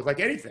let it go. It's like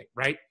anything,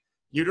 right?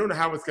 You don't know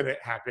how it's going to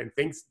happen.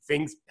 Things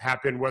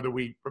happen whether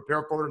we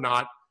prepare for it or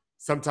not,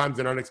 sometimes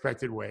in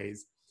unexpected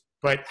ways.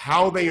 But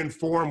how they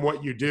inform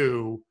what you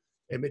do,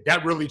 and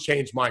that really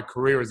changed my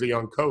career as a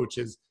young coach,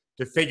 is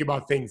to think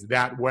about things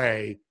that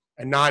way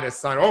and not as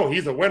sign, oh,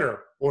 he's a winner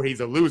or he's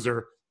a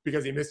loser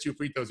because he missed 2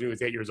 free throws when he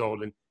was 8 years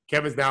old. And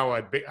Kevin's now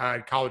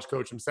a college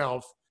coach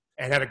himself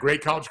and had a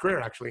great college career,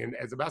 actually,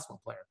 as a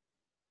basketball player.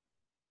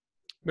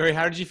 Mary,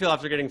 how did you feel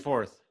after getting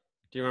 4th?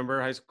 Do you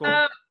remember high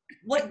school?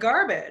 Like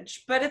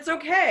garbage, but it's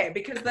okay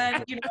because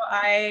then, you know,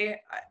 I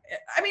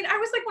mean, I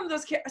was like one of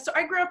those kids. So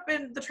I grew up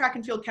in the track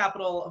and field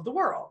capital of the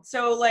world.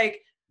 So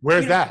like,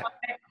 where's that?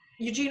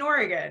 Eugene,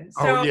 Oregon.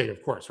 So oh yeah,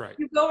 of course, right.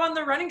 You go on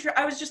the running trail.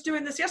 I was just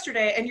doing this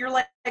yesterday, and you're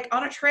like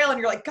on a trail, and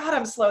you're like, God,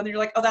 I'm slow. And then you're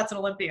like, oh, that's an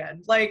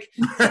Olympian. Like,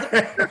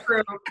 the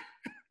group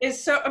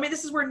is so. I mean,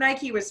 this is where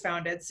Nike was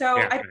founded. So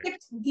yeah, I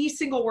picked the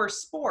single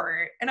worst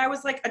sport, and I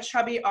was like a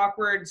chubby,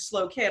 awkward,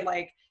 slow kid.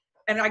 Like,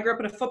 and I grew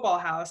up in a football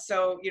house,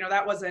 so you know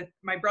that wasn't.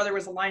 My brother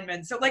was a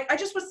lineman, so like I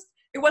just was.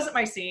 It wasn't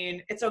my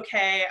scene. It's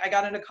okay. I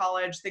got into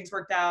college. Things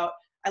worked out.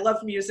 I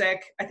loved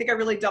music. I think I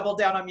really doubled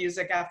down on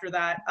music after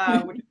that,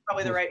 which is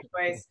probably the right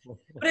choice.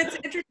 But it's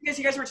interesting as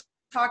you guys were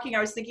talking,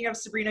 I was thinking of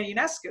Sabrina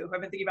Ionescu, who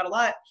I've been thinking about a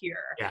lot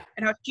here. Yeah.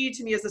 And how she,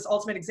 to me, is this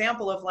ultimate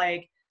example of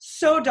like,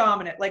 so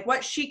dominant. Like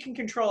what she can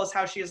control is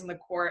how she is in the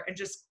court and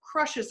just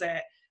crushes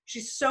it.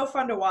 She's so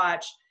fun to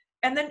watch.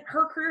 And then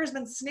her career has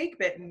been snake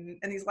bitten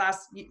in this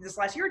last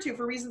year or two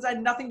for reasons that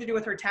had nothing to do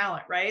with her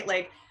talent, right?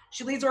 Like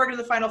she leads Oregon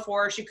to the Final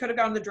Four. She could have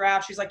gone to the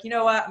draft. She's like, you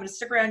know what? I'm going to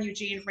stick around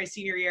Eugene for my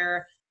senior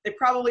year. They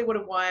probably would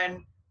have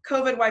won.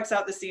 COVID wipes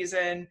out the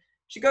season.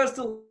 She goes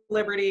to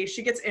Liberty.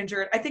 She gets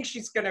injured. I think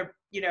she's going to,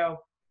 you know,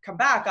 come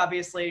back.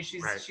 Obviously,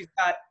 she's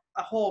got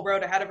a whole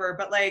road ahead of her.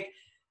 But like,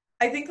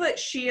 I think that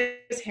she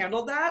has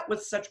handled that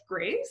with such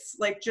grace.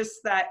 Like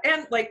just that,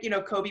 and like, you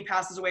know, Kobe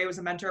passes away, was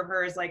a mentor of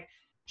hers. Like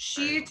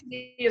she to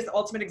me is the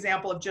ultimate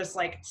example of just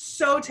like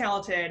so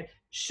talented,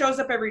 shows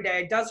up every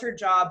day, does her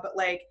job, but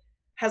like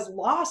has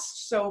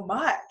lost so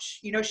much.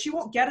 You know, she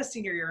won't get a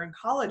senior year in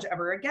college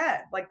ever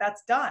again. Like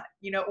that's done.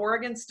 You know,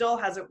 Oregon still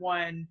hasn't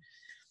won.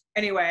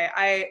 Anyway,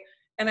 I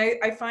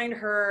find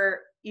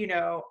her, you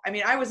know, I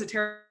mean, I was a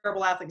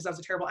terrible athlete because I was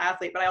a terrible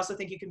athlete, but I also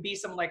think you can be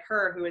someone like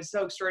her who is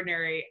so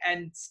extraordinary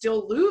and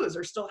still lose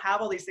or still have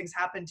all these things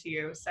happen to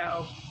you.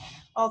 So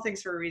all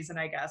things for a reason,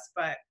 I guess,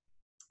 but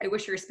I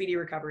wish her a speedy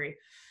recovery.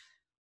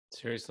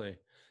 Seriously.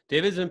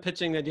 David's been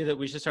pitching the idea that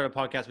we should start a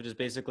podcast, which is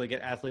basically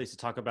get athletes to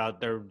talk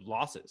about their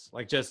losses.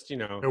 Like just, you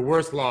know. Their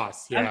worst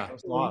loss. Yeah.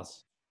 Worst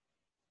loss.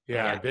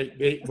 Yeah.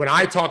 They, when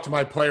I talk to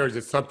my players,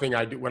 it's something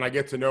I do. When I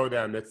get to know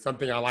them, it's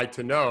something I like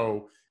to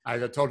know.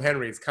 As I told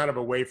Henry, it's kind of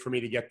a way for me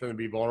to get them to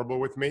be vulnerable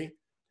with me.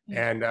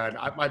 And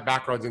my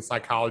background's in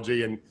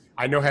psychology, and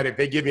I know how to, if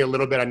they give me a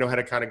little bit, I know how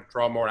to kind of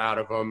draw more out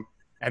of them.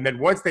 And then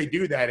once they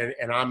do that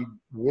and I'm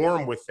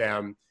warm with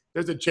them,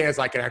 there's a chance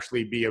I can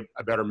actually be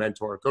a better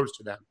mentor or coach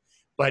to them.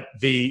 But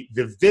the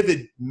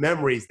vivid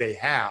memories they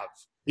have,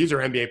 these are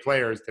NBA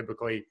players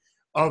typically,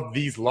 of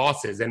these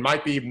losses. And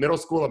might be middle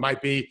school, it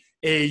might be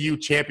AAU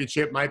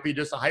championship, might be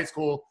just a high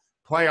school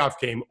playoff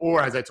game.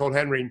 Or as I told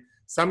Henry,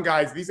 some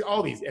guys,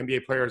 all these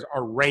NBA players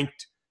are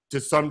ranked to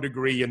some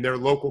degree in their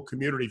local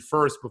community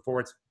first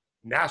before it's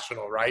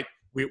national, right?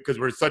 Because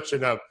we're such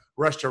in a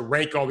rush to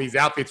rank all these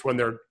athletes when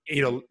they're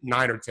 8 or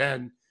 9 or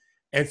 10.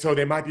 And so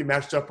they might be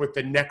matched up with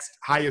the next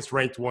highest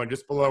ranked one,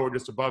 just below or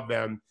just above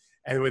them.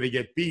 And when they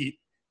get beat,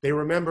 they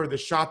remember the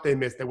shot they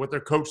missed and what their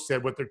coach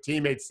said, what their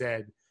teammates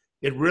said.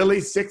 It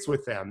really sticks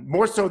with them,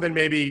 more so than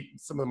maybe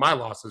some of my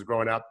losses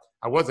growing up.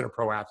 I wasn't a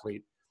pro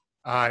athlete.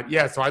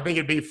 So I think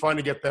it'd be fun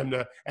to get them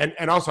to –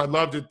 and also I'd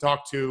love to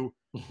talk to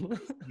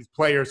these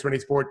players from any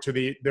sport,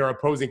 to their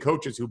opposing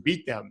coaches who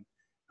beat them,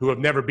 who have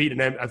never beaten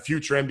a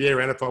future NBA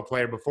or NFL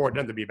player before. It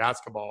doesn't have to be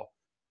basketball.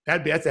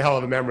 That's a hell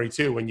of a memory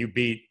too when you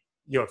beat –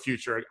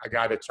 a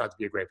guy that tries to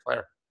be a great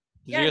player.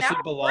 Did you guys see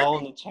Bilal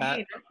in the chat?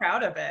 I'm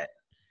proud of it.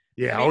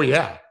 Yeah. I mean, oh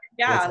yeah.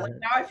 Yeah. Like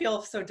now I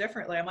feel so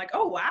differently. I'm like,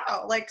 oh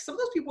wow. Like some of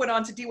those people went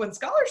on to D1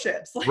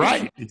 scholarships. Like,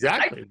 right.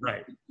 Exactly.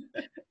 Right.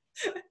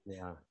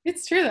 Yeah.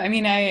 It's true. I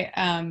mean, I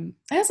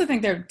also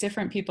think there are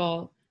different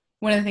people.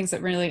 One of the things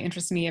that really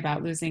interests me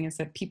about losing is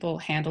that people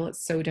handle it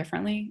so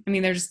differently. I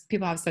mean,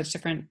 people have such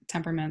different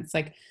temperaments.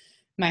 Like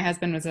my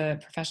husband was a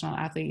professional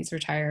athlete. He's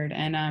retired,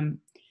 and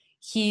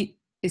he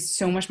is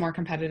so much more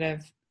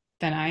competitive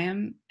than I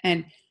am.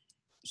 And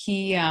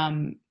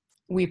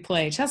we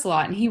play chess a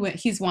lot, and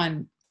he's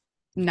won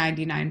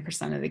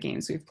 99% of the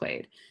games we've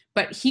played,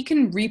 but he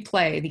can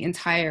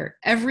replay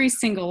every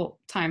single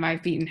time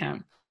I've beaten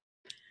him.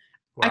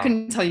 Wow. I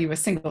couldn't tell you a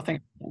single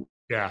thing.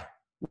 Yeah.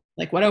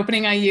 Like what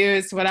opening I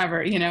used,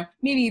 whatever,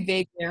 maybe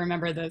vaguely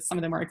remember some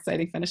of the more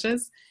exciting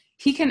finishes.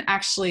 He can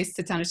actually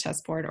sit down a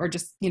chessboard or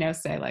just,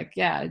 say like,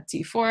 yeah,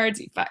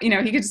 D4,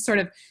 D5, he could just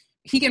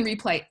he can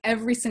replay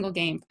every single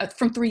game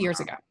from 3 years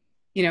ago,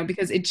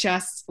 because it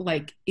just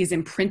like is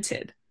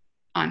imprinted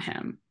on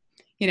him,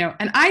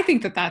 and I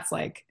think that that's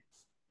like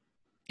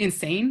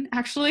insane,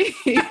 actually.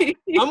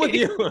 I'm with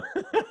you.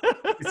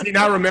 Does he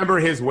not remember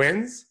his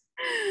wins?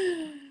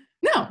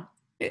 No.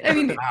 I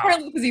mean,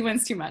 partly because he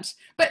wins too much,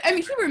 but I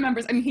mean, he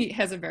remembers, he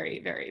has a very,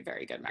 very,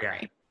 very good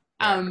memory.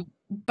 Yeah.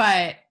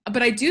 But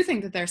I do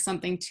think that there's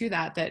something to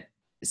that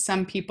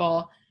some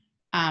people,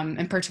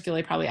 and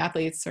particularly probably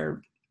athletes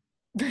or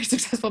very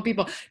successful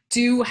people,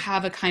 do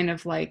have a kind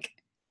of like,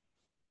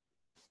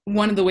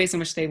 one of the ways in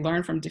which they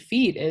learn from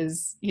defeat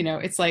is,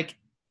 it's like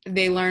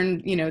they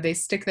learn, they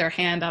stick their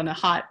hand on a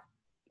hot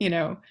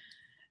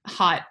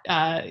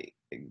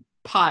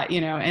pot,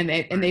 and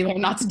they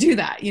learn not to do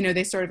that. They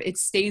it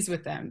stays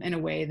with them in a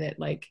way that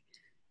like,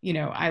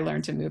 I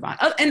learned to move on.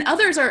 And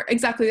others are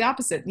exactly the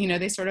opposite.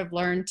 They sort of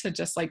learn to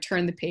just like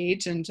turn the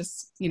page and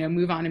just,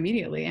 move on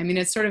immediately. I mean,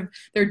 it's there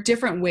are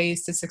different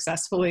ways to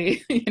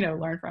successfully,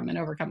 learn from and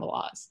overcome a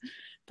loss,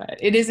 but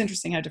it is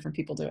interesting how different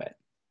people do it.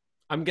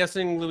 I'm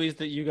guessing, Louise,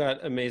 that you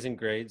got amazing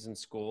grades in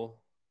school.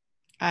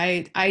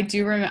 I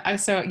do remember.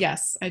 So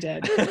yes, I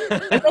did.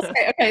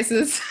 Okay.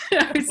 So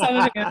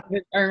I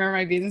remember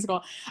my B's in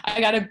school.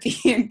 I got a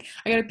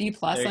B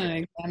plus on an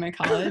exam in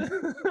college,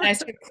 and I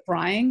started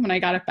crying when I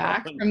got it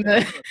back from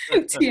the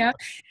TM.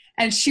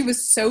 And she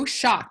was so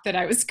shocked that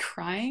I was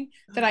crying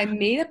that I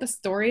made up a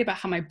story about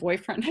how my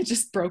boyfriend had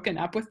just broken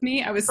up with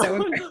me. I was so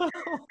embarrassed.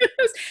 No.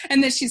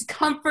 And then she's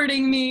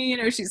comforting me,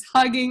 she's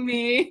hugging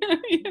me,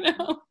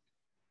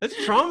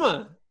 That's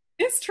trauma.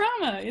 It's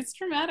trauma. It's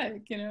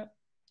traumatic,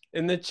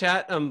 In the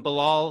chat,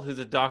 Bilal, who's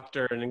a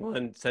doctor in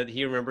England, said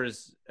he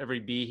remembers every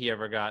B he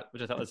ever got,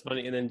 which I thought was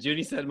funny. And then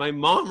Judy said, "My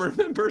mom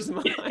remembers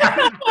mine."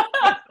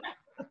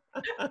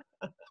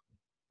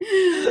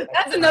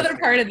 That's another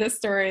part of this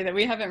story that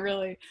we haven't.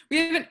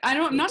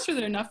 I'm not sure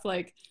there are enough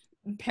like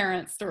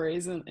parent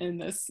stories in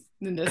this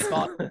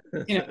volume.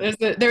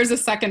 There's a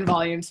second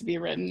volume to be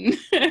written.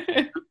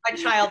 My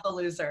child, the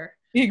loser.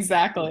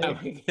 Exactly. Yeah,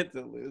 we get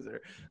the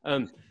loser.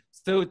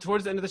 So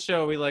towards the end of the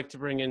show, we like to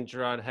bring in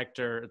Gerard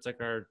Hector. It's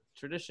like our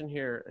tradition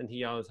here, and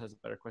he always has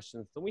better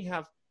questions than we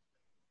have.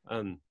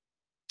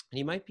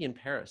 He might be in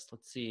Paris.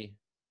 Let's see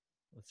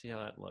how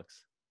that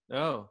looks.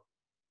 Oh,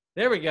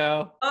 there we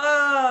go.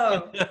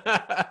 Oh,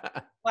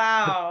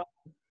 wow.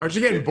 Aren't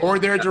you getting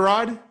bored there,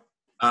 Gerard?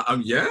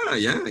 Yeah.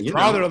 There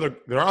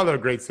are other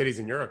great cities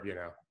in Europe,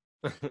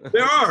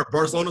 There are.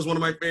 Barcelona's one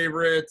of my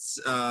favorites.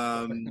 There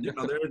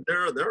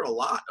are a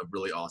lot of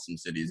really awesome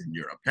cities in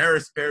Europe.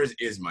 Paris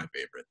is my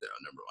favorite, though,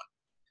 number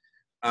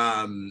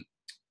one.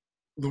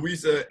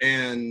 Louisa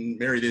and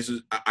Mary,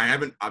 I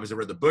haven't obviously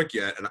read the book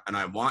yet, and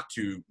I want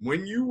to.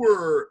 When you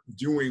were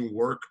doing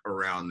work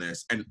around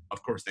this, and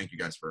of course, thank you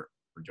guys for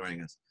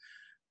joining us.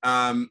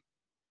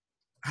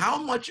 How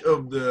much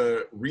of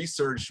the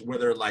research,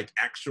 whether like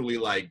actually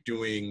like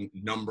doing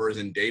numbers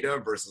and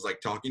data versus like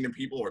talking to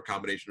people or a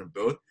combination of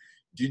both,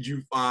 did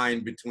you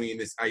find between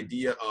this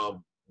idea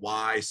of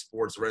why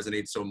sports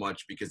resonate so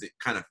much because it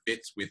kind of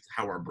fits with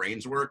how our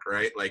brains work,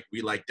 right? Like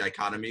we like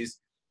dichotomies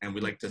and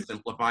we like to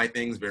simplify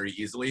things very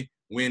easily.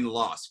 Win,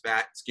 loss,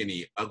 fat,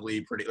 skinny,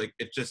 ugly, pretty, like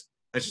that's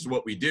just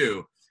what we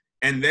do.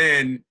 And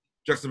then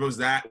juxtapose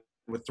that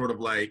with sort of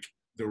like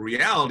the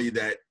reality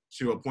that,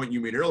 to a point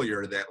you made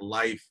earlier, that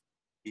life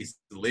is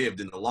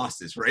lived in the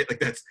losses, right? Like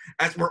that's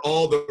where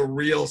all the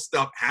real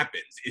stuff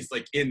happens. It's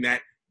like in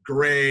that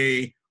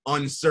gray,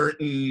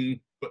 uncertain,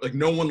 but like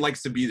no one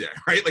likes to be there,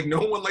 right? Like no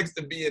one likes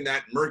to be in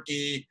that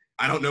murky,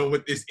 I don't know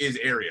what this is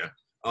area.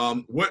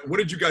 What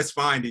did you guys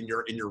find in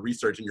your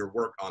research and your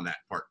work on that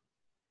part?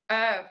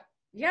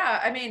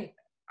 Yeah, I mean,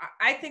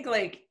 I think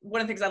like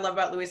one of the things I love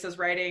about Louisa's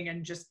writing,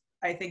 and just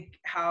I think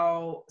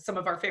how some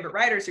of our favorite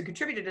writers who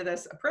contributed to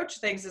this approach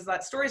things, is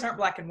that stories aren't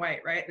black and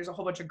white, right? There's a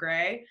whole bunch of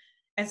gray.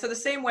 And so the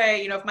same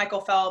way, if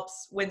Michael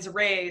Phelps wins a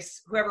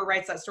race, whoever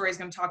writes that story is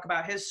going to talk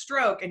about his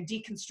stroke and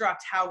deconstruct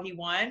how he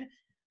won.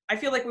 I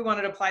feel like we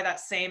wanted to apply that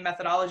same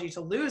methodology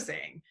to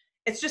losing.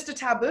 It's just a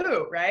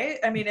taboo, right?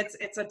 I mean,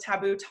 it's a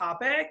taboo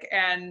topic,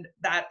 and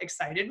that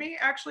excited me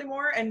actually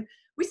more. And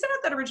we sent out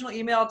that original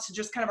email to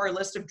just kind of our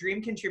list of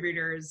dream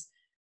contributors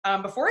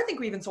before I think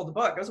we even sold the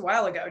book. It was a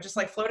while ago, just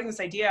like floating this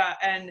idea,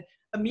 and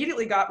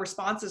immediately got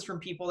responses from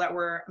people that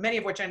were, many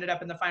of which ended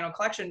up in the final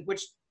collection,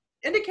 which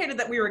indicated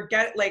that we were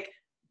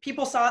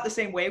people saw it the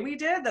same way we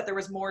did, that there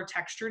was more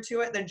texture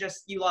to it than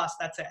just you lost,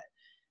 that's it.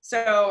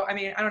 So, I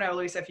mean, I don't know,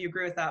 Louisa, if you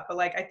agree with that, but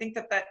like, I think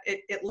that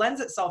it lends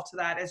itself to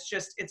that.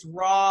 It's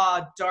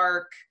raw,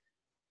 dark,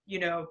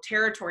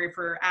 territory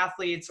for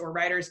athletes or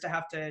writers to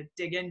have to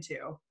dig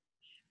into.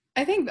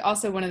 I think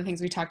also one of the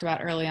things we talked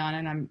about early on,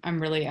 and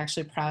I'm really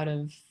actually proud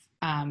of,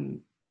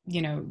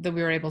 that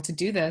we were able to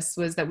do this,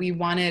 was that we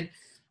wanted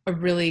a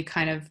really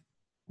kind of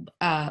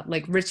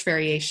like rich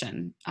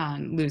variation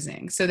on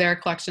losing. So there are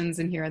collections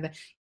in here that,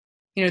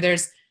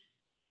 there's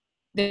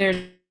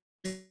a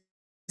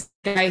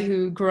guy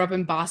who grew up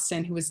in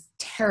Boston who was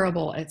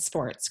terrible at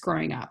sports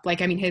growing up.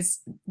 Like, I mean,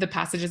 the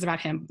passages about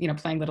him,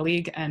 playing Little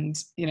League and,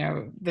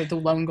 the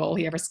lone goal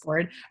he ever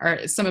scored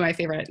are some of my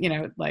favorite,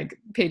 like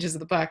pages of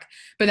the book.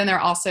 But then there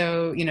are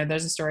also,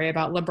 there's a story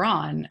about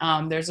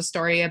LeBron. There's a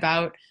story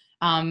about,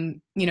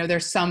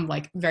 there's some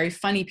like very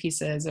funny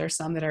pieces. There's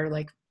some that are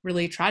like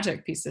really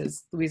tragic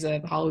pieces.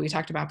 Louisa Hall, we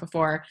talked about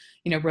before,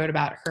 wrote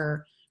about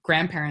her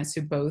grandparents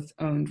who both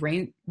owned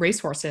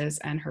racehorses,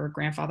 and her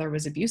grandfather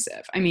was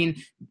abusive. I mean,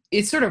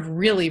 it sort of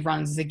really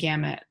runs the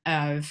gamut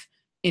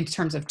in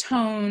terms of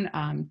tone,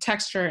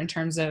 texture, in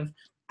terms of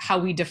how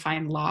we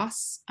define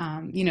loss.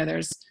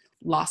 There's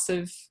loss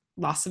of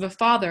a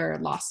father,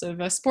 loss of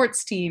a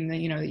sports team that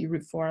you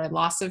root for,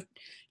 loss of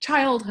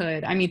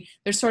childhood. I mean,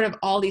 there's sort of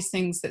all these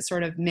things that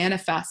sort of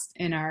manifest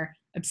in our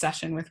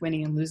obsession with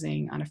winning and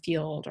losing on a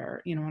field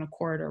or, on a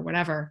court or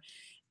whatever.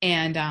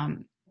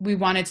 And we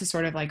wanted to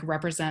sort of like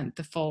represent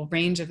the full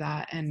range of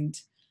that. And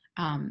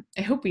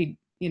I hope we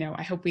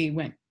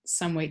went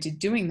some way to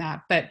doing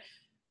that, but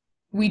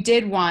we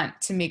did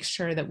want to make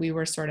sure that we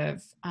were sort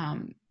of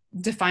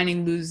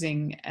defining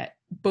losing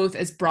both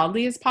as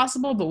broadly as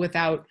possible, but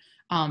without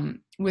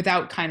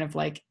kind of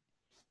like,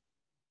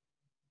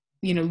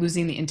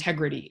 losing the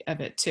integrity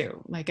of it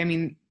too. Like, I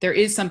mean, there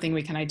is something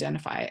we can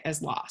identify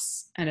as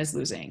loss and as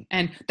losing.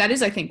 And that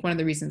is, I think, one of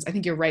the reasons, I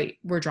think you're right,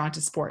 we're drawn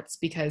to sports,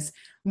 because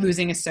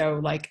losing is so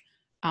like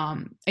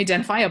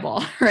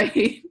identifiable,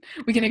 right?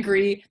 We can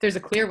agree there's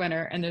a clear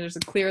winner and there's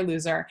a clear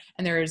loser,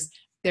 and there's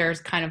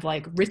there's kind of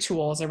like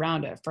rituals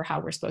around it for how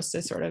we're supposed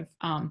to sort of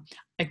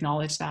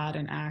acknowledge that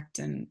and act,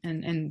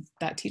 and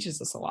that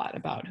teaches us a lot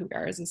about who we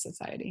are as a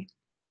society.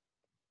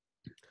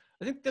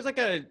 I think there's like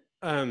a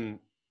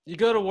you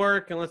go to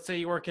work, and let's say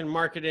you work in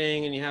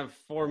marketing and you have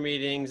 4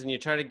 meetings and you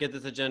try to get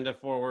this agenda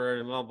forward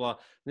and blah blah, and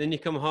then you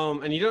come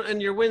home and you don't,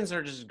 and your wins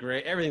are just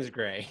gray, everything's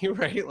gray,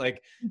 right?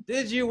 Like,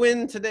 did you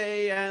win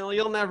today?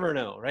 You'll never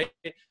know, right?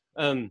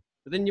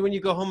 But then when you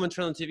go home and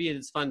turn on TV,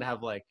 it's fun to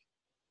have like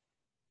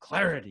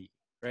clarity,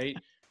 right?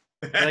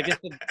 But I guess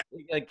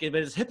but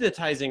it's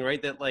hypnotizing,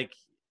 right? That like,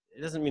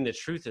 it doesn't mean the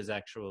truth is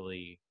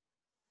actually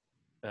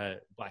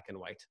black and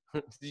white.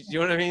 Do you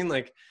know what I mean?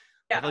 Like,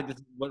 yeah. I feel like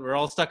this, we're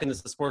all stuck in this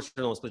sports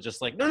journalist, but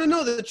just like,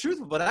 no, the truth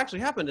of what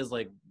actually happened is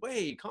like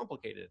way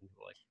complicated.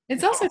 Like,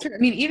 it's also true. I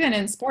mean, even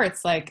in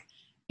sports, like,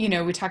 you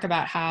know, we talk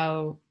about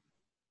how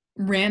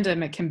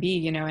random it can be,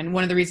 you know, and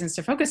one of the reasons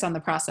to focus on the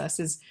process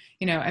is,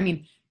 you know, I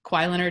mean,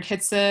 Kawhi Leonard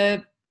hits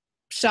a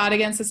shot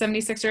against the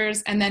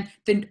 76ers, and then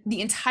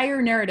the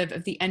entire narrative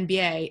of the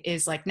NBA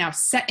is like now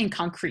set in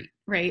concrete,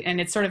 right? And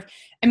it's sort of,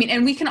 I mean,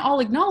 and we can all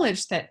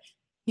acknowledge that,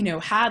 you know,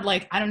 had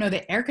like, I don't know,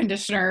 the air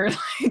conditioner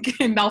like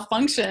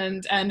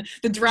malfunctioned and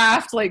the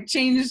draft like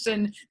changed,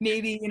 and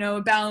maybe, you know,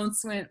 a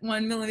bounce went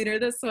 1 millimeter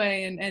this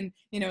way, and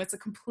you know, it's a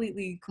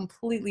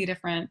completely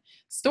different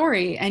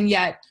story. And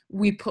yet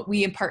we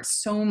impart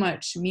so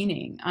much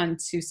meaning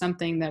onto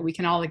something that we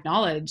can all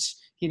acknowledge,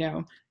 you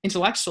know,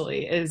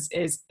 intellectually is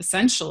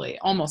essentially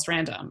almost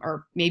random,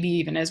 or maybe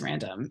even is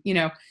random, you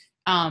know.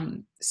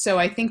 So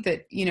I think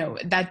that, you know,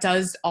 that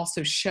does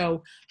also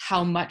show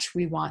how much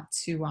we want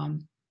to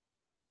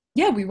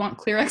we want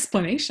clear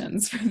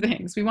explanations for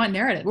things. We want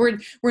narrative.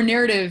 We're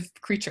narrative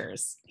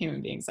creatures,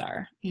 human beings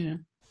are, you know.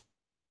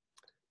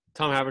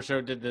 Tom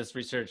Haberstroh did this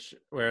research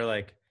where,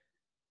 like,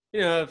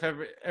 you know, if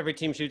every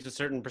team shoots a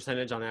certain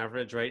percentage on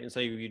average, right? And so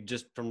you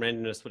just from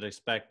randomness would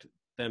expect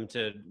them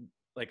to,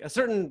 like, a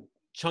certain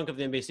chunk of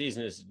the NBA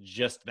season is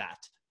just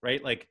that,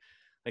 right? Like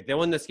they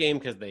won this game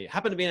because they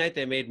happened to be a night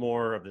they made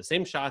more of the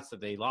same shots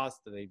that they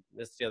lost, that they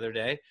missed the other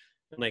day.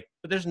 And like,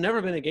 but there's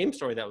never been a game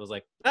story that was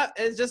like,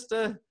 it's just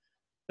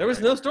there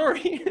was no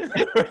story.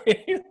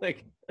 Right?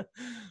 Like,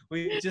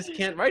 we just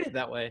can't write it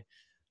that way.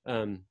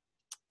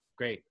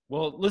 Great.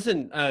 Well,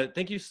 listen,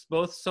 thank you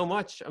both so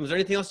much. Is there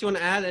anything else you want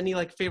to add? Any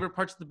like favorite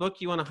parts of the book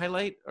you want to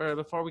highlight, or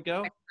before we go?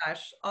 Oh my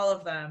gosh, all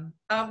of them.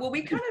 Well,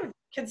 we kind of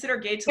consider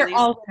Gay They're Talese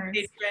all the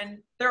winners.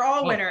 patron. They're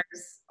all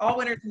winners, all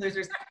winners and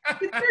losers.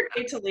 We consider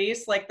Gay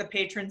Talese like the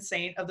patron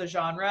saint of the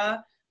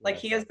genre. Like,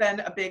 he has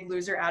been a big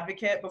loser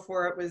advocate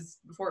before it was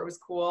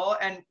cool,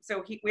 and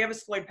so we have a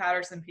Floyd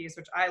Patterson piece,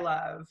 which I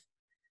love.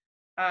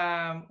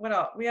 What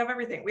else? We have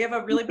everything. We have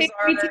a really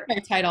bizarre. We took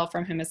our title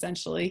from him,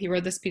 essentially. He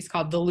wrote this piece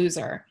called "The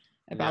Loser"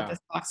 about this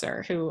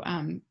boxer who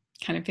kind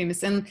of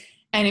famous, and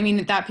I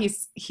mean, that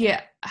piece, he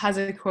has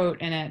a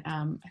quote in it.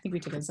 I think we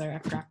took it, so I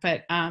forgot,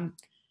 but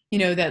you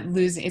know, that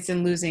it's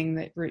in losing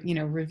that you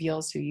know,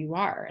 reveals who you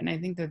are, and I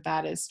think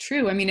that is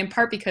true. I mean, in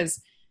part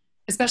because,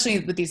 especially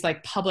with these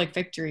like public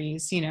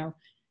victories, you know,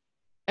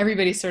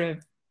 everybody sort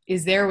of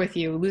is there with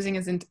you.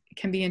 Losing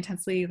can be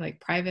intensely like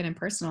private and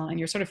personal, and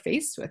you're sort of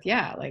faced with,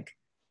 like,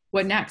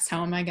 what next?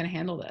 How am I going to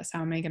handle this?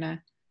 How am I going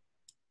to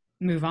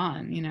move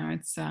on? You know,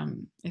 it's I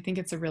think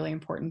it's a really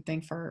important thing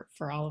for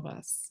all of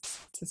us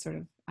to sort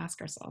of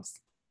ask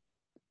ourselves.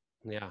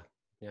 Yeah.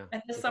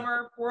 And this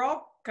summer, we're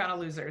all kind of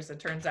losers,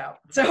 it turns out.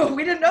 So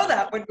we didn't know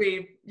that when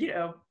we, you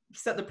know,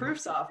 set the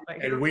proofs off.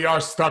 And we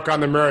are stuck on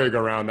the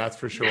merry-go-round, that's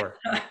for sure.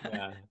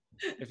 Yeah.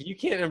 If you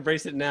can't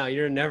embrace it now,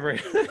 you're never.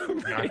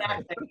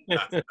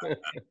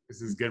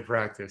 This is good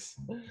practice.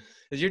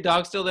 Is your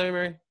dog still there,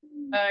 Mary?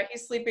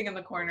 He's sleeping in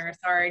the corner.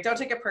 Sorry, don't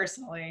take it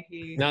personally.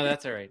 No,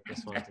 that's all right.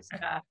 Just wanted to say.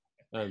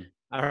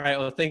 All right.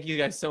 Well, thank you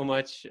guys so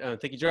much.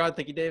 Thank you, Gerard.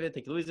 Thank you, David.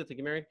 Thank you, Louisa. Thank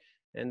you, Mary.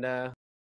 And